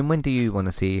 when do you want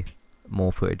to see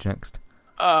more footage next?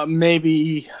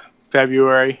 Maybe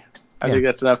February. I think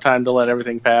that's enough time to let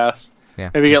everything pass. Yeah.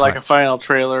 Maybe get like a final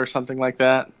trailer or something like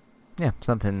that. Yeah,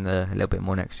 something a little bit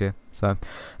more next year. So,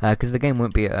 because the game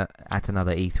won't be at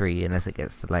another E3 unless it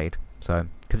gets delayed. So,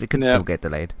 because it could still get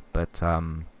delayed, but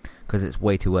because it's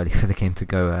way too early for the game to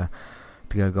go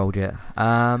gold yet.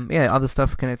 Yeah, other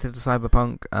stuff connected to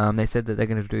Cyberpunk. They said that they're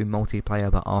going to do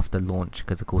multiplayer, but after launch,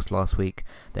 because of course last week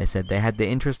they said they had the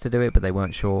interest to do it, but they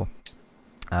weren't sure.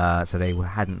 So they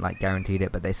hadn't guaranteed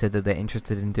it, but they said that they're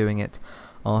interested in doing it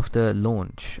after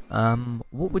launch.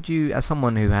 What would you, as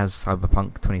someone who has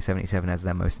Cyberpunk 2077 as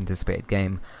their most anticipated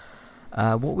game,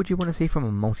 what would you want to see from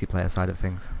a multiplayer side of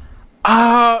things?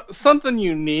 Something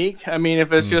unique. I mean,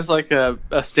 if it's just like a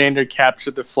standard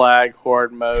capture the flag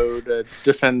horde mode,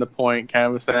 defend the point kind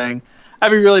of a thing, I'd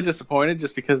be really disappointed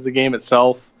just because the game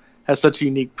itself has such a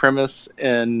unique premise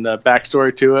and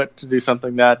backstory to it. To do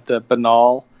something that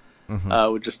banal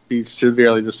would just be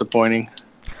severely disappointing.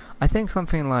 I think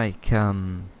something like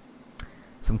some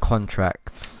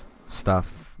contracts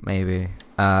stuff, maybe.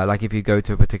 Like if you go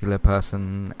to a particular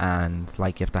person and you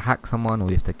have to hack someone or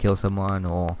you have to kill someone,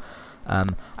 or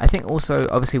I think also,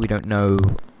 obviously we don't know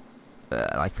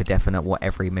for definite what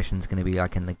every mission's going to be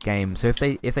like in the game. So if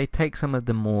they take some of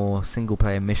the more single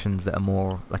player missions that are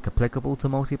more applicable to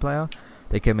multiplayer,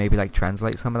 they can maybe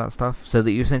translate some of that stuff so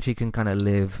that you essentially can kind of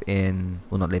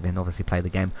obviously play the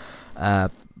game,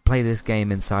 play this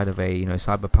game inside of a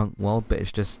cyberpunk world, but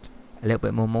it's just a little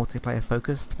bit more multiplayer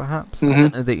focused, perhaps. I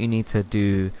don't know that you need to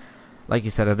do, like you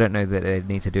said, I don't know that they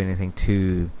need to do anything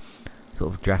too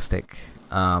sort of drastic.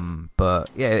 But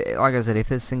yeah, like I said, if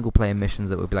there's single player missions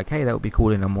that would be hey, that would be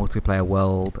cool in a multiplayer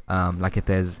world, like if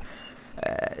there's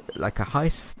a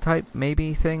heist type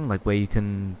maybe thing, where you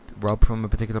can rob from a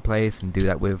particular place and do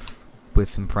that with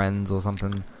some friends or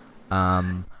something.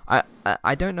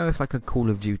 I don't know if a Call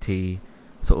of Duty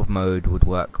sort of mode would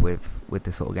work with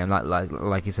this sort of game,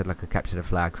 like you said, a capture the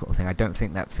flag sort of thing. I don't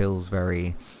think that feels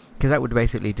very, because that would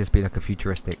basically just be a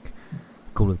futuristic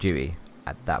Call of Duty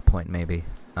at that point maybe.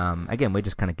 Again, we're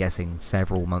just kind of guessing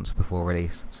several months before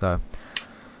release, so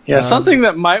yeah, something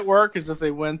that might work is if they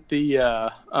went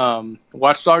the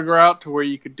Watchdog route, to where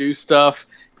you could do stuff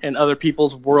in other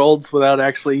people's worlds without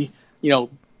actually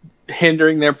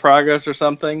hindering their progress or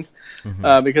something.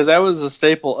 Because that was a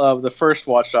staple of the first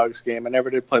Watch Dogs game. I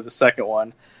never did play the second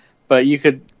one, but you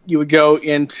would go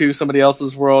into somebody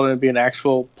else's world and it'd be an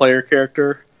actual player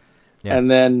character. Yeah.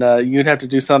 And then you'd have to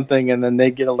do something, and then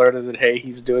they'd get alerted that, hey,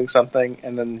 he's doing something,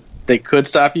 and then they could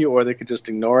stop you, or they could just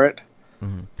ignore it.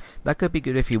 That could be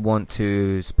good if you want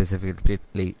to specifically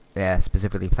play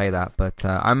that. But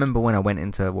I remember when I went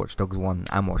into Watch Dogs 1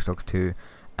 and Watch Dogs 2,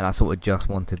 and I sort of just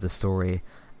wanted the story,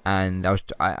 and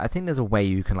I think there's a way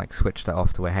you can switch that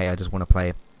off to where, hey, I just want to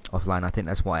play offline. I think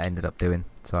that's what I ended up doing.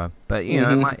 So, but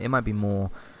it might be more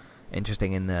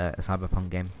interesting in a Cyberpunk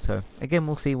game. So again,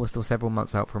 we'll see. We're still several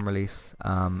months out from release,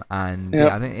 and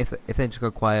yeah, I think if they just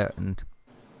go quiet and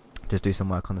just do some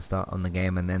work on the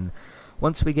game, and then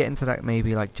once we get into that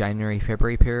maybe January,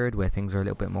 February period where things are a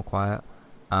little bit more quiet,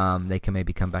 they can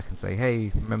maybe come back and say,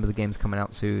 hey, remember the game's coming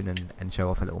out soon, and show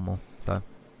off a little more. So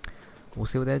we'll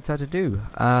see what they decide to do.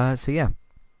 So yeah.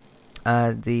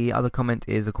 The other comment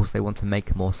is, of course, they want to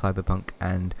make more Cyberpunk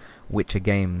and Witcher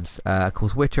games. Of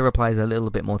course, Witcher applies a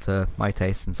little bit more to my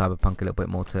taste, and Cyberpunk a little bit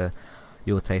more to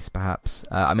your taste, perhaps.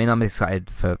 I mean, I'm excited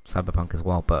for Cyberpunk as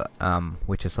well, but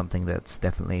Witcher's something that's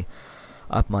definitely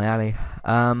up my alley.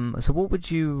 So what would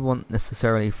you want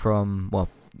necessarily from,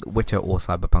 Witcher or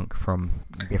Cyberpunk from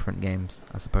different games,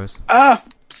 I suppose?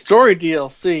 Story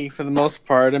DLC for the most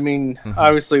part. I mean,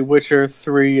 obviously Witcher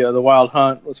 3, The Wild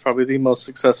Hunt, was probably the most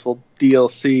successful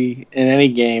DLC in any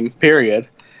game, period.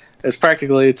 It's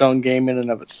practically its own game in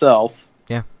and of itself.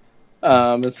 Yeah.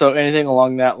 And so anything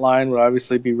along that line would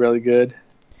obviously be really good.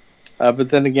 But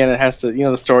then again, it has to,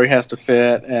 the story has to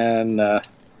fit, and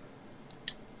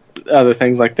other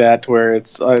things like that, to where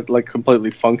it's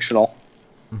completely functional.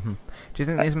 Do you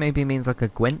think this maybe means a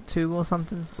Gwent 2 or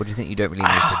something? Or do you think you don't really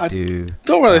need to do... I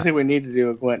don't really think we need to do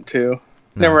a Gwent 2. No.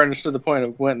 Never understood the point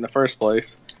of Gwent in the first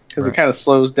place, because it kind of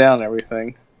slows down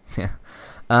everything. Yeah.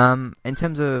 In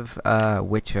terms of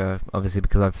Witcher, obviously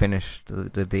because I've finished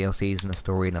the DLCs and the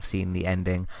story and I've seen the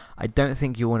ending, I don't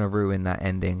think you want to ruin that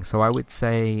ending. So I would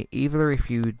say either if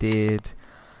you did...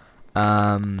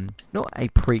 not a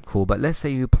prequel, but let's say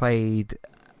you played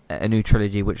a new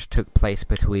trilogy which took place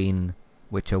between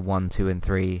Witcher 1, 2, and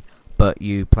 3, but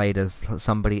you played as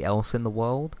somebody else in the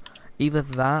world. Either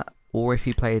that, or if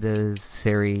you played as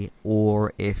Ciri,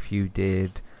 or if you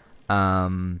did,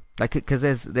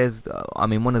 because there's, I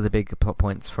mean, one of the big plot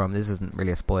points from, this isn't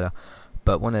really a spoiler,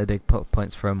 but one of the big plot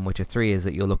points from Witcher 3 is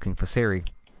that you're looking for Ciri.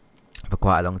 for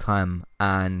quite a long time,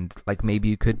 and like maybe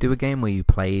you could do a game where you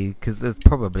play, because there's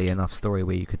probably enough story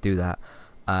where you could do that,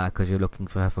 because you're looking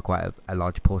for her for quite a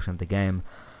large portion of the game.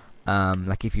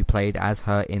 Like if you played as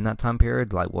her in that time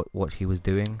period, like what she was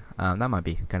doing, that might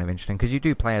be kind of interesting, because you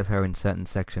do play as her in certain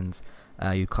sections.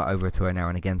 You cut over to her now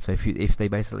and again, so if they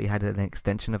basically had an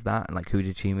extension of that, and like who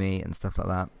did she meet and stuff like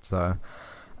that, so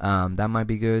that might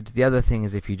be good. The other thing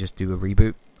is if you just do a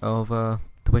reboot of The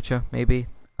Witcher, maybe,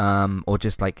 or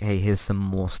just like, hey, here's some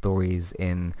more stories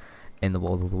in the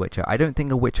world of The Witcher. I don't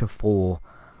think a Witcher 4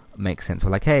 makes sense. Or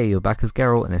like, hey, you're back as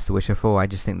Geralt and it's The Witcher 4. I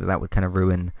just think that would kind of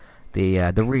ruin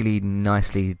the really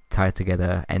nicely tied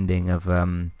together ending of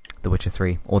The Witcher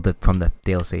 3, or from the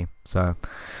DLC. So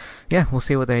yeah, we'll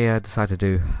see what they decide to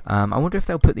do. I wonder if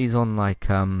they'll put these on like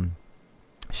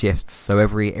shifts. So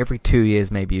every 2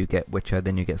 years maybe you get Witcher,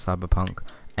 then you get Cyberpunk,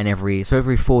 and every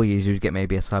 4 years you'd get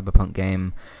maybe a Cyberpunk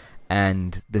game,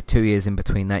 and the 2 years in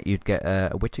between that you'd get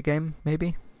a Witcher game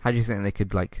maybe. How do you think they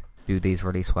could like do these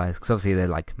release wise? Because obviously they're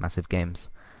like massive games.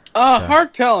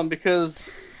 Hard telling, because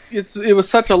it was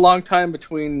such a long time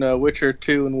between Witcher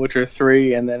 2 and Witcher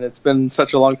 3, and then it's been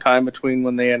such a long time between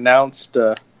when they announced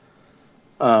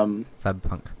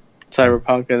Cyberpunk,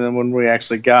 and then when we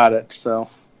actually got it. So.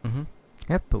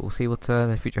 Yep, but we'll see what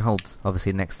the future holds.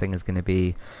 Obviously, the next thing is going to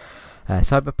be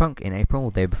Cyberpunk in April,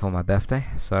 the day before my birthday.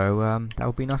 So that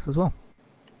would be nice as well.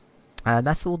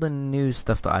 That's all the news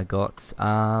stuff that I got.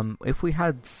 If we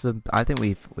had some, I think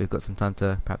we've got some time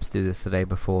to perhaps do this today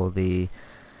before the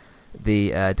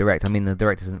direct. I mean, the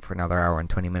direct isn't for another hour and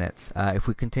 20 minutes. If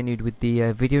we continued with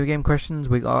the video game questions,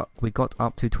 we got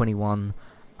up to 21,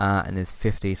 and there's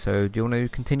 50. So do you want to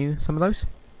continue some of those?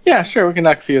 Yeah, sure. We can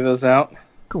knock a few of those out.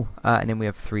 Cool. And then we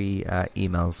have 3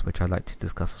 emails which I'd like to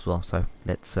discuss as well. So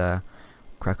let's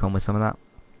crack on with some of that.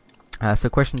 So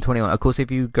question 21. Of course, if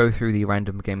you go through the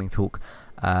Random Gaming Talk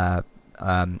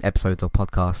episodes or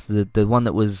podcasts, the one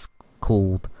that was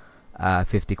called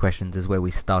 50 questions is where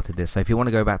we started this. So if you want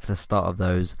to go back to the start of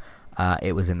those,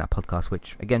 it was in that podcast,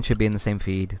 which again should be in the same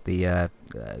feed, the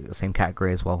same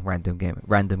category as well, Random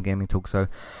Gaming Talk. So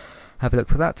have a look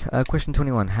for that. Question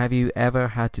 21. Have you ever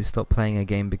had to stop playing a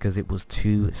game because it was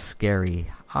too scary?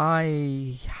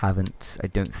 I haven't, I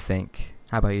don't think.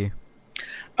 How about you?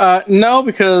 No,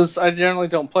 because I generally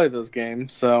don't play those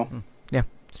games, so... Yeah,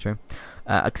 it's true.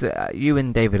 'Cause, you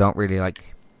and David aren't really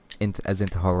like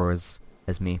into horror as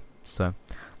me, so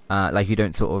like you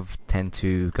don't sort of tend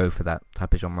to go for that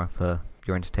type of genre for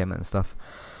your entertainment and stuff.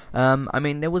 I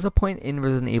mean, there was a point in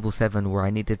Resident Evil 7 where I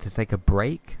needed to take a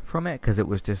break from it because it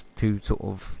was just too sort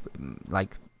of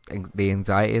like the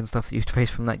anxiety and stuff that you face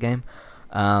from that game.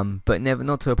 But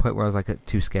not to a point where I was like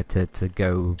too scared to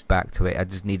go back to it. I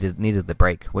just needed the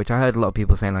break, which I heard a lot of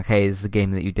people saying like, hey, this is a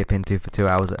game that you dip into for 2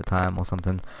 hours at a time or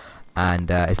something.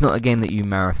 And it's not a game that you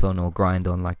marathon or grind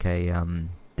on like a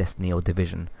Destiny or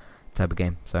Division type of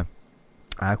game. So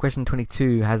question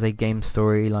 22. Has a game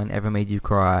storyline ever made you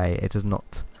cry? It does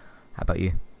not. How about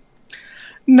you?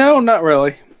 No, not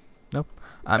really. Nope.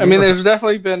 I mean there's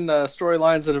definitely been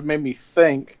storylines that have made me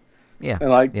think. Yeah.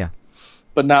 And yeah.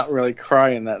 But not really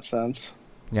cry in that sense.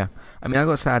 Yeah. I mean, I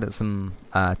got sad at some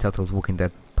Telltale's Walking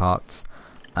Dead parts,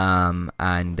 and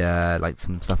like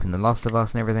some stuff in The Last of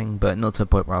Us and everything, but not to a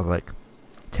point where I was like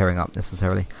tearing up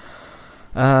necessarily.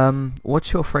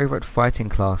 What's your favorite fighting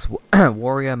class?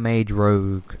 Warrior, Mage,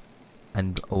 Rogue,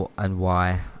 and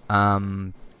why?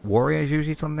 Warrior is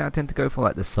usually something I tend to go for,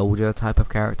 like the soldier type of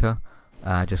character,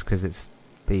 just because it's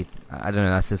I don't know,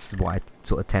 that's just what I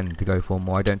sort of tend to go for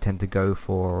more. I don't tend to go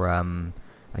for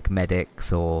like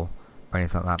medics or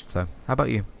anything like that. So how about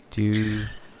you? Do you...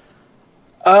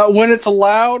 When it's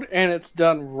allowed and it's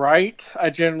done right, I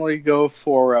generally go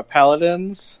for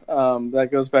paladins. That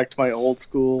goes back to my old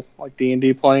school like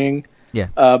D&D playing. Yeah.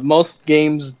 Most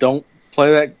games don't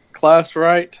play that class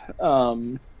right.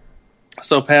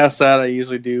 So past that, I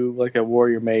usually do like a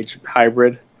warrior mage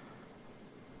hybrid.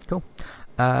 Cool.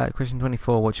 Question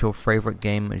 24. What's your favorite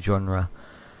game genre?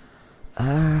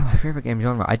 My favorite game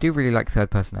genre. I do really like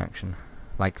third-person action,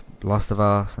 like Last of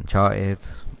Us, Uncharted,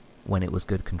 when it was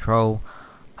good Control,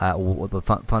 or the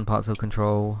fun parts of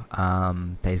Control,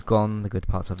 Days Gone, the good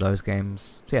parts of those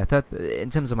games. So yeah, in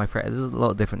terms of my favorite, there's a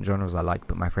lot of different genres I like,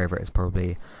 but my favorite is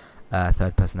probably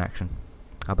third-person action.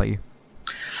 How about you?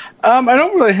 I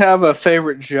don't really have a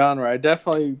favorite genre. I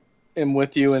definitely am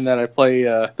with you in that I play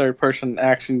third-person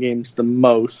action games the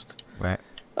most. Right.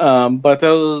 But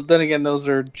those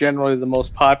are generally the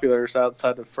most popular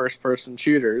outside of first-person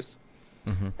shooters.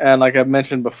 Mm-hmm. And like I've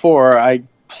mentioned before, I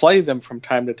play them from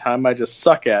time to time. I just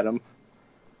suck at them.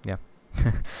 Yeah.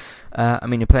 I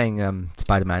mean, you're playing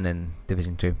Spider-Man and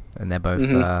Division 2, and they're both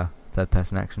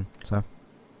third-person action. So,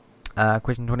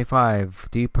 question 25: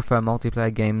 do you prefer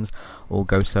multiplayer games or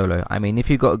go solo? I mean, if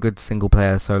you've got a good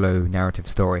single-player solo narrative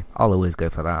story, I'll always go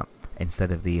for that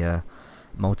instead of the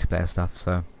multiplayer stuff.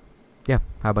 So, yeah.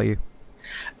 How about you?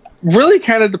 Really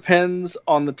kind of depends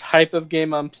on the type of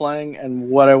game I'm playing and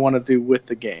what I want to do with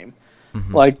the game.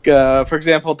 Mm-hmm. Like, for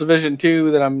example, Division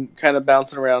 2 that I'm kind of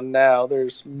bouncing around now,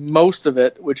 there's most of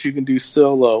it which you can do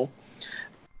solo.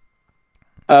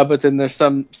 But then there's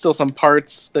still some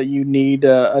parts that you need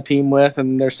a team with,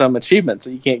 and there's some achievements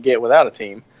that you can't get without a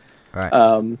team.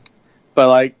 Right. But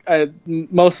like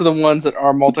most of the ones that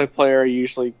are multiplayer are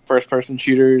usually first-person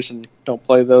shooters, and don't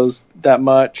play those that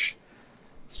much.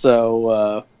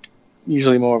 So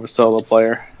usually more of a solo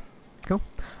player. Cool.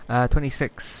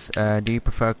 26. Do you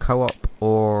prefer co-op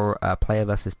or player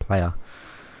versus player?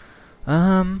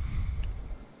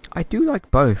 I do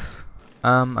like both.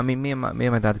 I mean, me and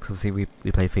my dad, because obviously we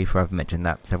play FIFA. I've mentioned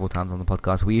that several times on the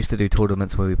podcast. We used to do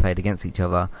tournaments where we played against each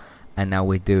other, and now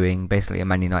we're doing basically a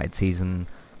Man United season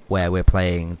where we're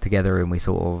playing together, and we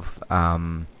sort of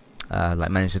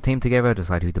like manage the team together,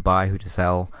 decide who to buy, who to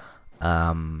sell,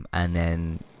 and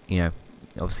then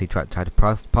obviously try to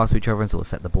pass to each other and sort of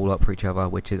set the ball up for each other,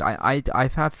 which is I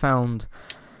have found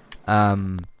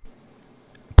playing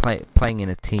in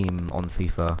a team on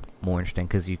FIFA more interesting,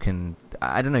 because you can,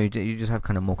 I don't know, you just have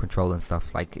kind of more control and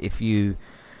stuff. Like if you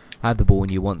have the ball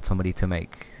and you want somebody to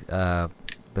make the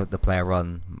player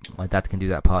run, my dad can do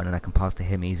that part, and I can pass to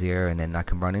him easier, and then I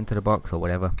can run into the box or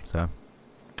whatever. So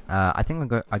I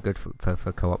think I go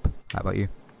for co-op. How about you?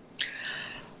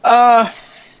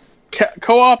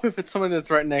 Co-op if it's somebody that's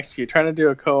right next to you. Trying to do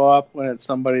a co-op when it's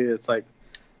somebody that's like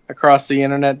across the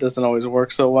internet doesn't always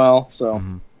work so well. So.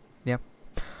 Mm-hmm.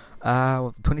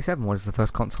 27. What is the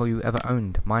first console you ever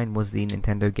owned? Mine was the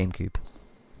Nintendo GameCube.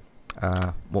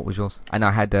 What was yours? And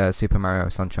I had Super Mario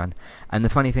Sunshine. And the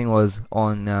funny thing was,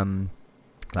 on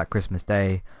like Christmas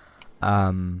Day,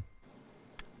 I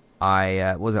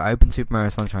opened Super Mario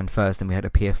Sunshine first, and we had a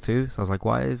PS2. So I was like,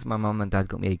 why is my mum and dad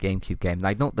got me a GameCube game?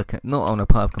 Like not on a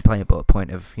part of complaint, but a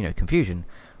point of confusion.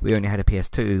 We only had a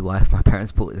PS2. Why have my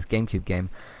parents bought this GameCube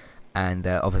game? And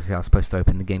obviously I was supposed to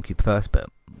open the GameCube first, but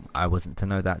I wasn't to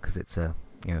know that because it's a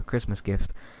Christmas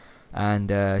gift.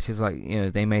 And she's like,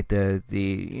 they made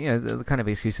the kind of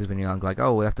excuses when you're young, like,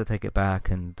 oh, we'll have to take it back,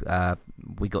 and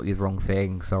we got you the wrong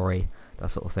thing, sorry, that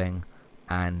sort of thing.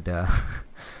 And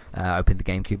opened the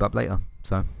GameCube up later.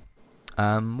 So,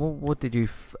 what did you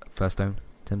first own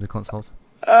in terms of consoles?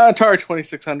 Atari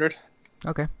 2600.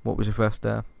 Okay, what was your first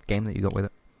game that you got with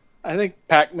it? I think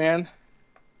Pac-Man.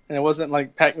 And it wasn't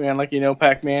like Pac-Man, like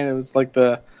Pac-Man. It was like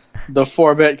the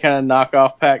 4-bit kind of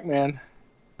knockoff Pac-Man.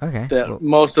 Okay. That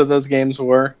most of those games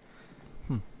were.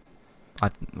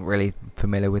 I'm really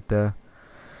familiar with I'm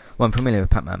familiar with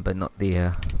Pac-Man, but not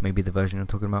the maybe the version you're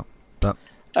talking about. But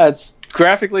it's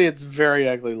graphically, it's very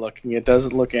ugly looking. It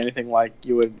doesn't look anything like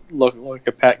you would look like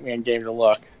a Pac-Man game to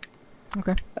look.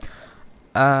 Okay.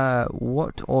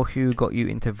 What or who got you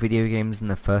into video games in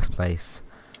the first place?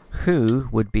 Who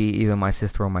would be either my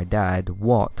sister or my dad.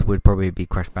 What would probably be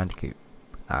Crash Bandicoot,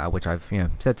 which I've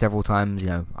said several times.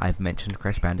 I've mentioned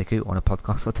Crash Bandicoot on a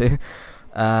podcast or two.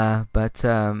 But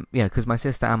because my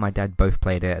sister and my dad both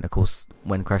played it, and of course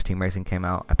when Crash Team Racing came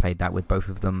out, I played that with both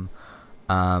of them.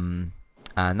 And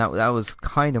that was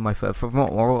kind of my first, from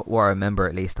what I remember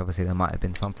at least. Obviously there might have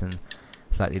been something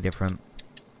slightly different.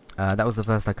 That was the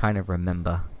first I kind of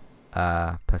remember,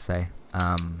 per se.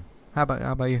 How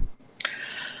about you?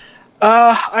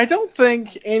 I don't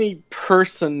think any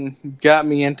person got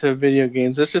me into video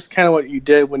games. That's just kind of what you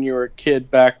did when you were a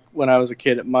kid, back when I was a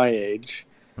kid at my age.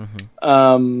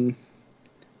 Mm-hmm.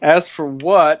 As for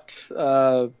what,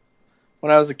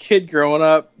 when I was a kid growing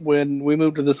up, when we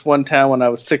moved to this one town when I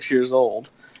was 6 years old,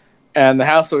 and the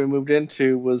house that we moved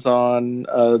into was on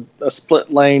a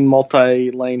split-lane,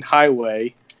 multi-lane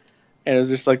highway, and it was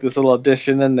just like this little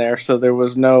addition in there, so there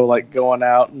was no like going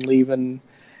out and leaving,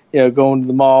 going to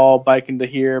the mall, biking to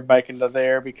here, biking to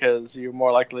there, because you're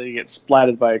more likely to get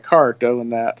splatted by a car doing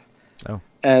that. Oh.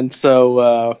 And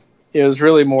so it was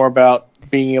really more about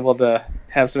being able to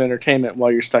have some entertainment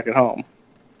while you're stuck at home.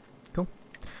 Cool.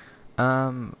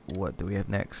 What do we have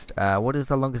next? What is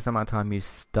the longest amount of time you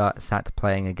sat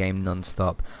playing a game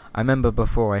non-stop? I remember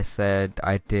before I said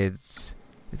I did,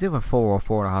 it's either 4 or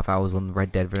 4.5 hours on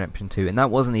Red Dead Redemption 2, and that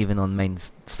wasn't even on main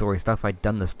story stuff. I'd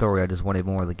done the story, I just wanted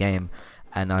more of the game.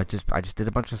 And I just did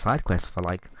a bunch of side quests for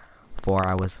like 4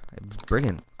 hours. It was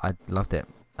brilliant. I loved it.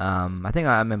 I think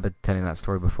I remember telling that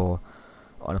story before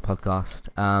on a podcast.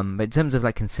 But in terms of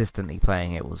like consistently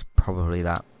playing, it was probably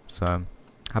that. So,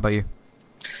 how about you?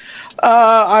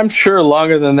 I'm sure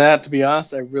longer than that. To be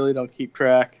honest, I really don't keep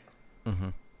track. Mm-hmm.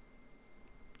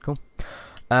 Cool.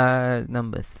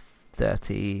 Number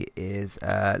 30 is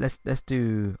let's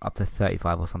do up to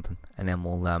 35 or something, and then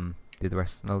we'll do the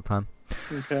rest another time.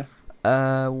 Okay.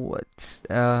 What's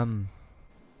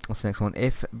the next one?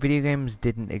 If video games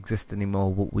didn't exist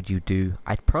anymore, what would you do?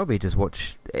 I'd probably just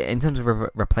watch. In terms of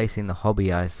replacing the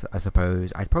hobby, I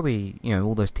suppose I'd probably,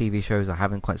 all those TV shows I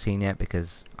haven't quite seen yet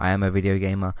because I am a video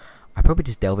gamer. I'd probably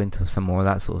just delve into some more of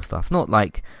that sort of stuff. Not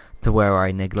like to where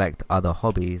I neglect other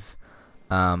hobbies.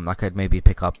 Like I'd maybe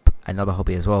pick up another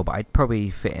hobby as well, but I'd probably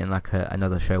fit in like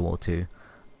another show or two,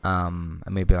 and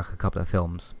maybe like a couple of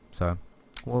films. So,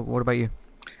 what about you?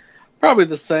 Probably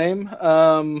the same.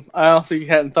 I also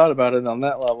hadn't thought about it on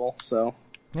that level, so.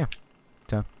 Yeah.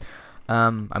 So,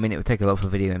 I mean, it would take a lot for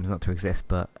video games not to exist,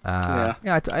 but yeah,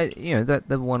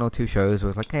 the one or two shows where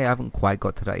it's like, hey, I haven't quite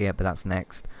got to that yet, but that's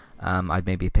next. I'd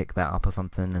maybe pick that up or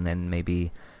something, and then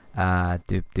maybe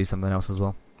do something else as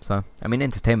well. So, I mean,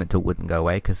 Entertainment Talk wouldn't go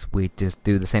away because we just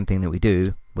do the same thing that we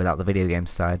do without the video game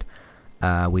side.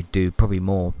 We'd do probably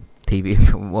more TV.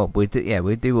 Well, we'd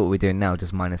do what we're doing now,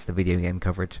 just minus the video game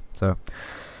coverage. So,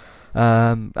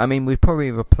 I mean, we'd probably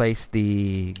replace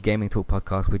the Gaming Talk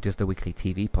podcast with just a weekly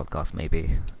TV podcast,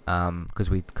 maybe,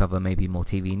 because we'd cover maybe more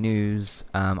TV news.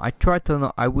 I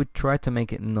would try to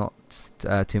make it not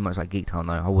too much like Geek Town,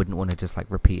 though. I wouldn't want to just like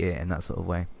repeat it in that sort of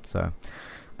way. So.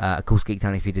 Of course, Geek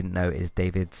Town, if you didn't know, is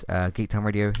David's Geek Town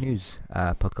Radio News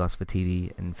podcast for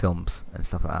TV and films and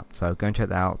stuff like that. So go and check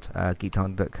that out,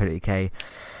 geektown.co.uk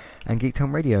and Geek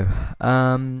Town Radio.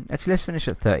 Actually, let's finish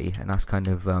at 30, a nice kind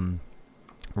of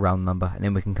round number, and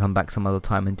then we can come back some other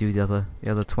time and do the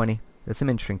other 20. There's some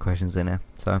interesting questions in there.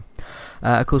 So,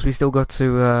 of course, we still got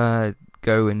to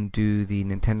go and do the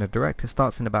Nintendo Direct. It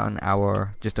starts in about an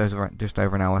hour, just over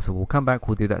an hour. So we'll come back,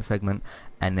 we'll do that segment,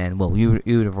 and then, well, you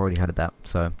would have already heard that.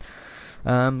 So,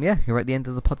 yeah, you're at the end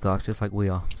of the podcast, just like we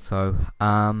are. So,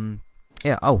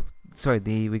 yeah. Oh, sorry.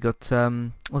 We got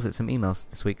some emails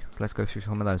this week. So let's go through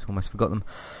some of those. Almost forgot them.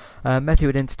 Matthew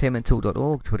at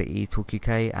entertainmenttalk.org, Twitter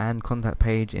 @talkuk, and contact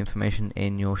page information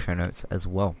in your show notes as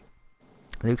well.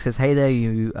 Luke says, hey there,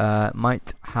 you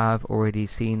might have already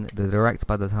seen the Direct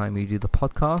by the time you do the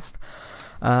podcast.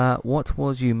 What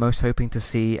was you most hoping to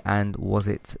see, and was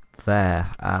it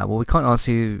there? Well, we can't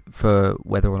answer you for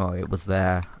whether or not it was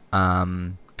there.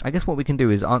 I guess what we can do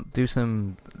is do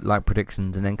some like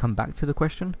predictions and then come back to the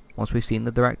question once we've seen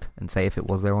the Direct and say if it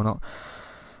was there or not.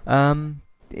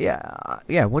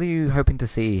 Yeah. What are you hoping to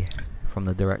see from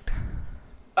the Direct?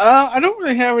 I don't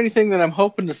really have anything that I'm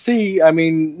hoping to see. I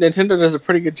mean, Nintendo does a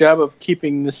pretty good job of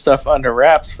keeping this stuff under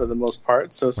wraps for the most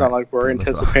part, so it's not like we're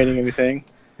anticipating anything.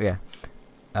 Yeah.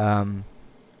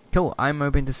 Cool. I'm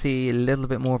hoping to see a little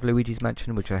bit more of Luigi's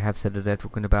Mansion, which I have said that they're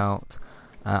talking about.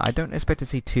 I don't expect to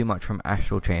see too much from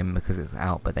Astral Chain because it's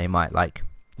out, but they might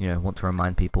want to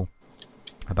remind people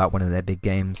about one of their big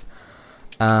games.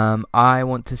 I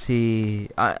want to see.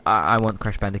 I want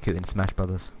Crash Bandicoot in Smash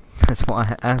Brothers. That's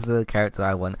what as the character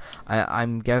I want.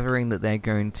 I'm gathering that they're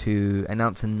going to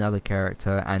announce another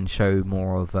character and show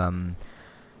more of it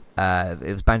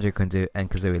was Banjo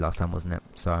and Kazooie last time, wasn't it?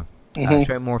 So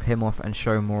show more of him off and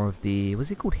show more of was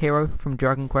he called Hero from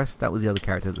Dragon Quest? That was the other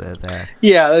character that there.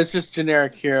 Yeah, it's just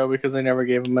generic Hero because they never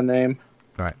gave him a name.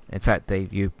 Right. In fact,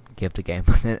 you give the game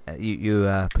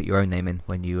you put your own name in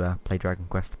when you play Dragon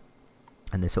Quest.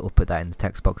 And they sort of put that in the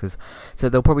text boxes. So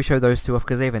they'll probably show those two off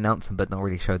because they've announced them but not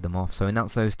really showed them off. So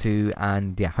announce those two,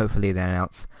 and yeah, hopefully they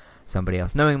announce somebody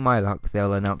else. Knowing my luck,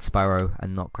 they'll announce Spyro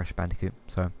and not Crash Bandicoot.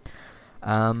 So,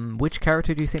 which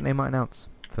character do you think they might announce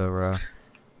for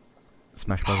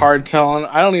Smash Bros? Hard telling.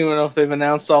 I don't even know if they've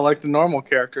announced all like the normal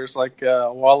characters like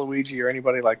Waluigi or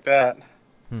anybody like that.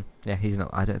 Yeah, he's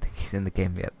not. I don't think he's in the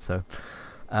game yet. So.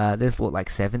 There's like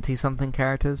 70 something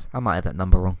characters. I might have that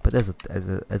number wrong, but there's a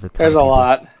ton There's a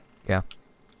lot. Yeah.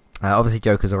 Obviously,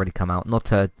 Joker's already come out. Not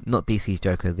DC's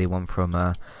Joker, the one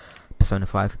from Persona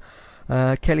 5.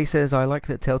 Kelly says, I like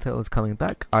that Telltale is coming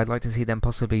back. I'd like to see them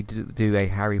possibly do a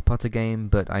Harry Potter game,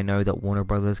 but I know that Warner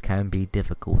Brothers can be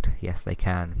difficult. Yes, they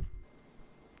can.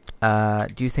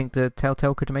 Do you think that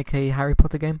Telltale could make a Harry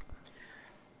Potter game?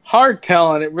 Hard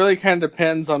telling. It really kind of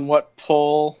depends on what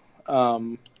pull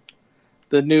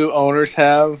the new owners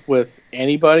have with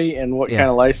anybody and what kind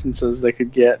of licenses they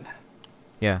could get.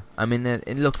 Yeah, I mean,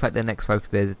 it looks like their next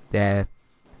focus, their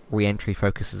re-entry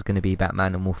focus is going to be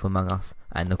Batman and Wolf Among Us,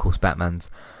 and of course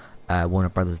Batman's Warner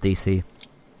Brothers DC.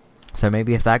 So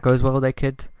maybe if that goes well, they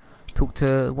could talk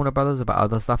to Warner Brothers about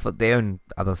other stuff. But they own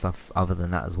other stuff other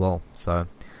than that as well. So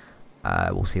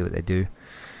we'll see what they do.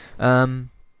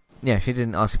 Yeah, she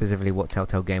didn't ask specifically what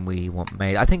Telltale game we want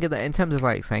made. I think in terms of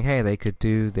like saying, hey, they could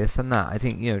do this and that. I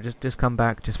think just come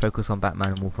back, just focus on Batman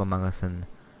and Wolf Among Us, and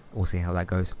we'll see how that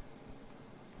goes.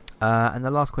 And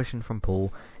the last question from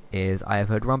Paul is: I have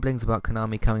heard rumblings about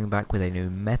Konami coming back with a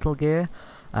new Metal Gear.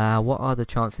 What are the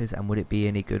chances, and would it be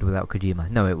any good without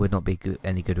Kojima? No, it would not be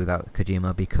any good without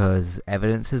Kojima because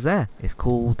evidence is there. It's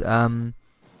called Metal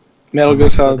Gear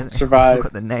Solid Survive. I've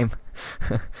got the name.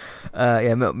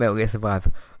 Yeah, Metal Gear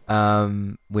Survive.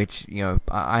 Which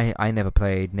I never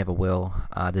played, never will.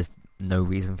 There's no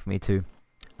reason for me to,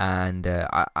 and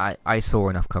I saw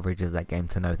enough coverage of that game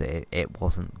to know that it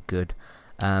wasn't good.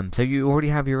 So you already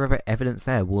have your evidence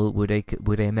there. Would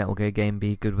a Metal Gear game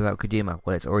be good without Kojima?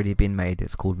 Well, it's already been made.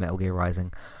 It's called Metal Gear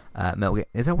Rising. Metal Gear,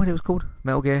 is that what it was called?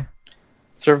 Metal Gear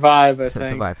Survive, I think.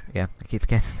 Survive. Yeah, I keep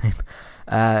forgetting the name.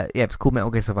 Yeah, it's called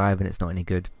Metal Gear Survive, and it's not any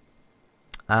good.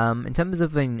 In terms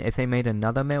of if they made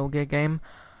another Metal Gear game,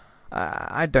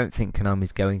 I don't think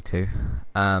Konami's going to,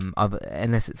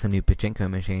 unless it's a new pachinko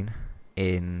machine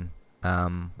in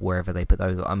wherever they put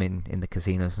those. I mean, in the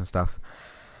casinos and stuff.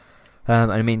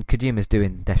 I mean, Kojima's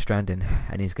doing Death Stranding,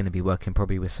 and he's going to be working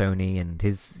probably with Sony, and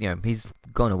he's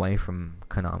gone away from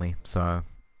Konami. So,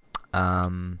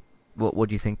 what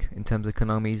do you think in terms of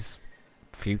Konami's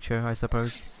future? I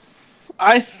suppose.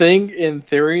 I think, in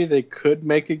theory, they could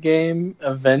make a game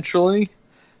eventually,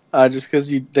 just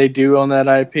because they do own that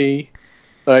IP.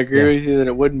 But I agree with you that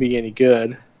it wouldn't be any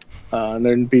good, and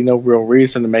there'd be no real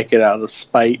reason to make it out of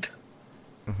spite.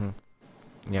 Mm-hmm.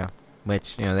 Yeah,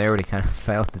 which they already kind of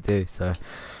failed to do. So,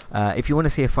 if you want to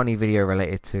see a funny video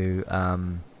related to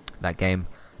that game,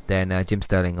 then Jim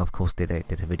Sterling, of course, did a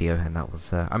video, and that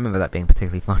was I remember that being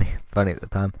particularly funny at the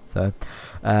time. So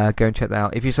go and check that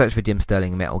out. If you search for Jim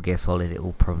Sterling Metal Gear Solid, it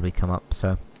will probably come up.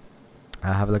 So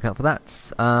have a look out for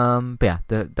that. But yeah,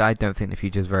 I don't think the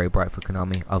future is very bright for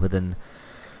Konami, other than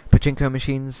pachinko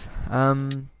machines.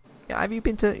 You've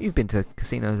been to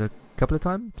casinos a couple of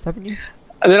times, haven't you?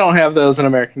 They don't have those in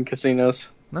American casinos.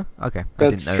 No, okay.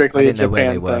 That's strictly a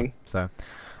Japan thing. So,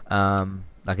 I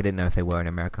didn't know if they were in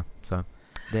America. So.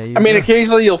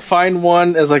 Occasionally you'll find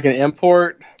one as like an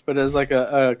import, but as like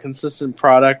a consistent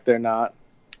product, they're not.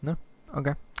 No?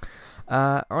 Okay.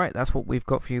 Alright, that's what we've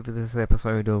got for you for this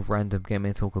episode of Random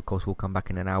Gaming Talk. Of course, we'll come back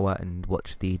in an hour and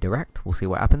watch the Direct. We'll see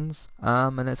what happens.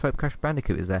 And let's hope Crash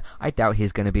Bandicoot is there. I doubt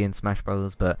he's going to be in Smash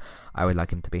Brothers, but I would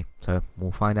like him to be. So,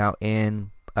 we'll find out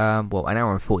in, an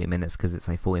hour and 40 minutes, because it's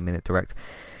a 40-minute Direct.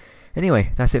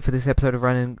 Anyway, that's it for this episode of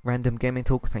Random Gaming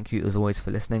Talk. Thank you, as always,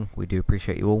 for listening. We do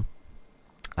appreciate you all.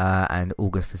 And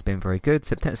August has been very good.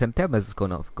 September's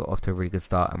got off to a really good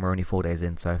start, and we're only 4 days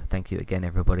in, so thank you again,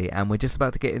 everybody. And we're just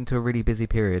about to get into a really busy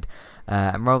period.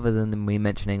 And rather than me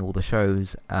mentioning all the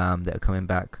shows that are coming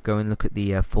back, go and look at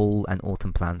the Fall and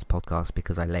Autumn Plans podcast,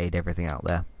 because I laid everything out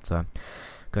there. So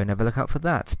go and have a look out for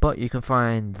that. But you can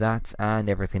find that and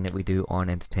everything that we do on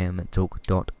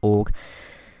entertainmenttalk.org.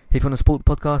 If you want to support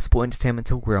the podcast, support Entertainment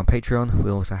Talk, we're on Patreon. We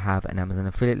also have an Amazon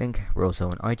affiliate link. We're also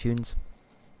on iTunes.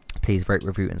 Please rate,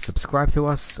 review, and subscribe to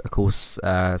us. Of course,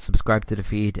 subscribe to the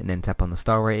feed and then tap on the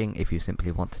star rating if you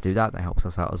simply want to do that. That helps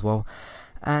us out as well.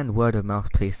 And word of mouth,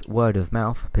 please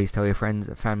tell your friends,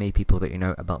 family, people that you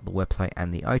know about the website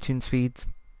and the iTunes feeds.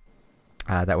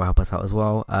 That will help us out as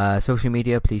well. Social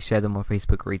media, please share them on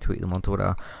Facebook, retweet them on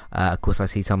Twitter. Of course, I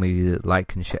see some of you that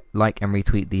like and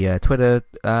retweet the Twitter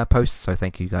posts, so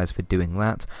thank you guys for doing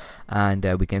that. And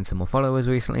we gained some more followers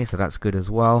recently, so that's good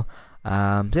as well.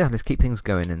 So yeah, let's keep things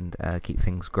going and keep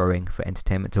things growing for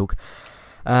Entertainment Talk.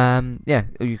 Yeah,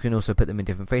 you can also put them in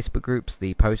different Facebook groups,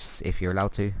 the posts, if you're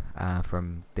allowed to,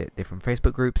 from different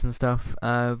Facebook groups and stuff.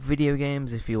 Video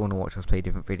games, if you want to watch us play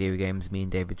different video games, me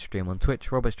and David stream on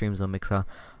Twitch, Robert streams on Mixer.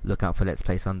 Look out for Let's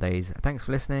Play Sundays. Thanks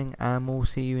for listening, and we'll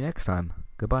see you next time.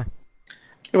 Goodbye.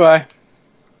 Goodbye.